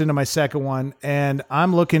 Just launched into my second one, and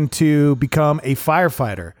I'm looking to become a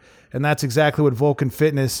firefighter. And that's exactly what Vulcan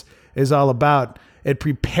Fitness is all about. It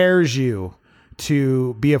prepares you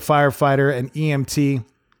to be a firefighter, an EMT.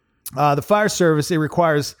 The fire service, it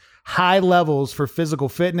requires high levels for physical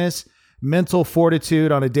fitness, mental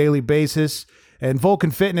fortitude on a daily basis. And Vulcan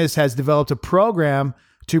Fitness has developed a program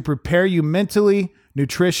to prepare you mentally,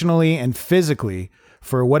 nutritionally, and physically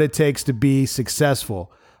for what it takes to be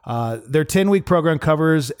successful. Their 10-week program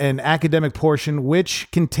covers an academic portion, which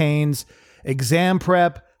contains exam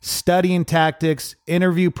prep, studying tactics,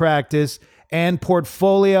 interview practice, and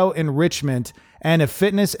portfolio enrichment, and a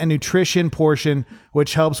fitness and nutrition portion,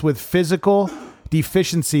 which helps with physical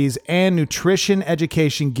deficiencies and nutrition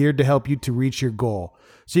education geared to help you to reach your goal.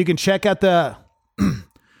 So you can check out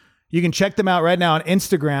you can check them out right now on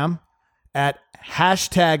Instagram at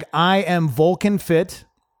 #IamVulcanFit.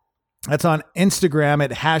 That's on Instagram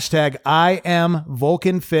at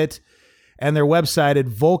 #IamVulcanFit. and their website at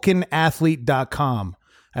vulcanathlete.com.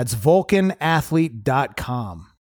 That's vulcanathlete.com.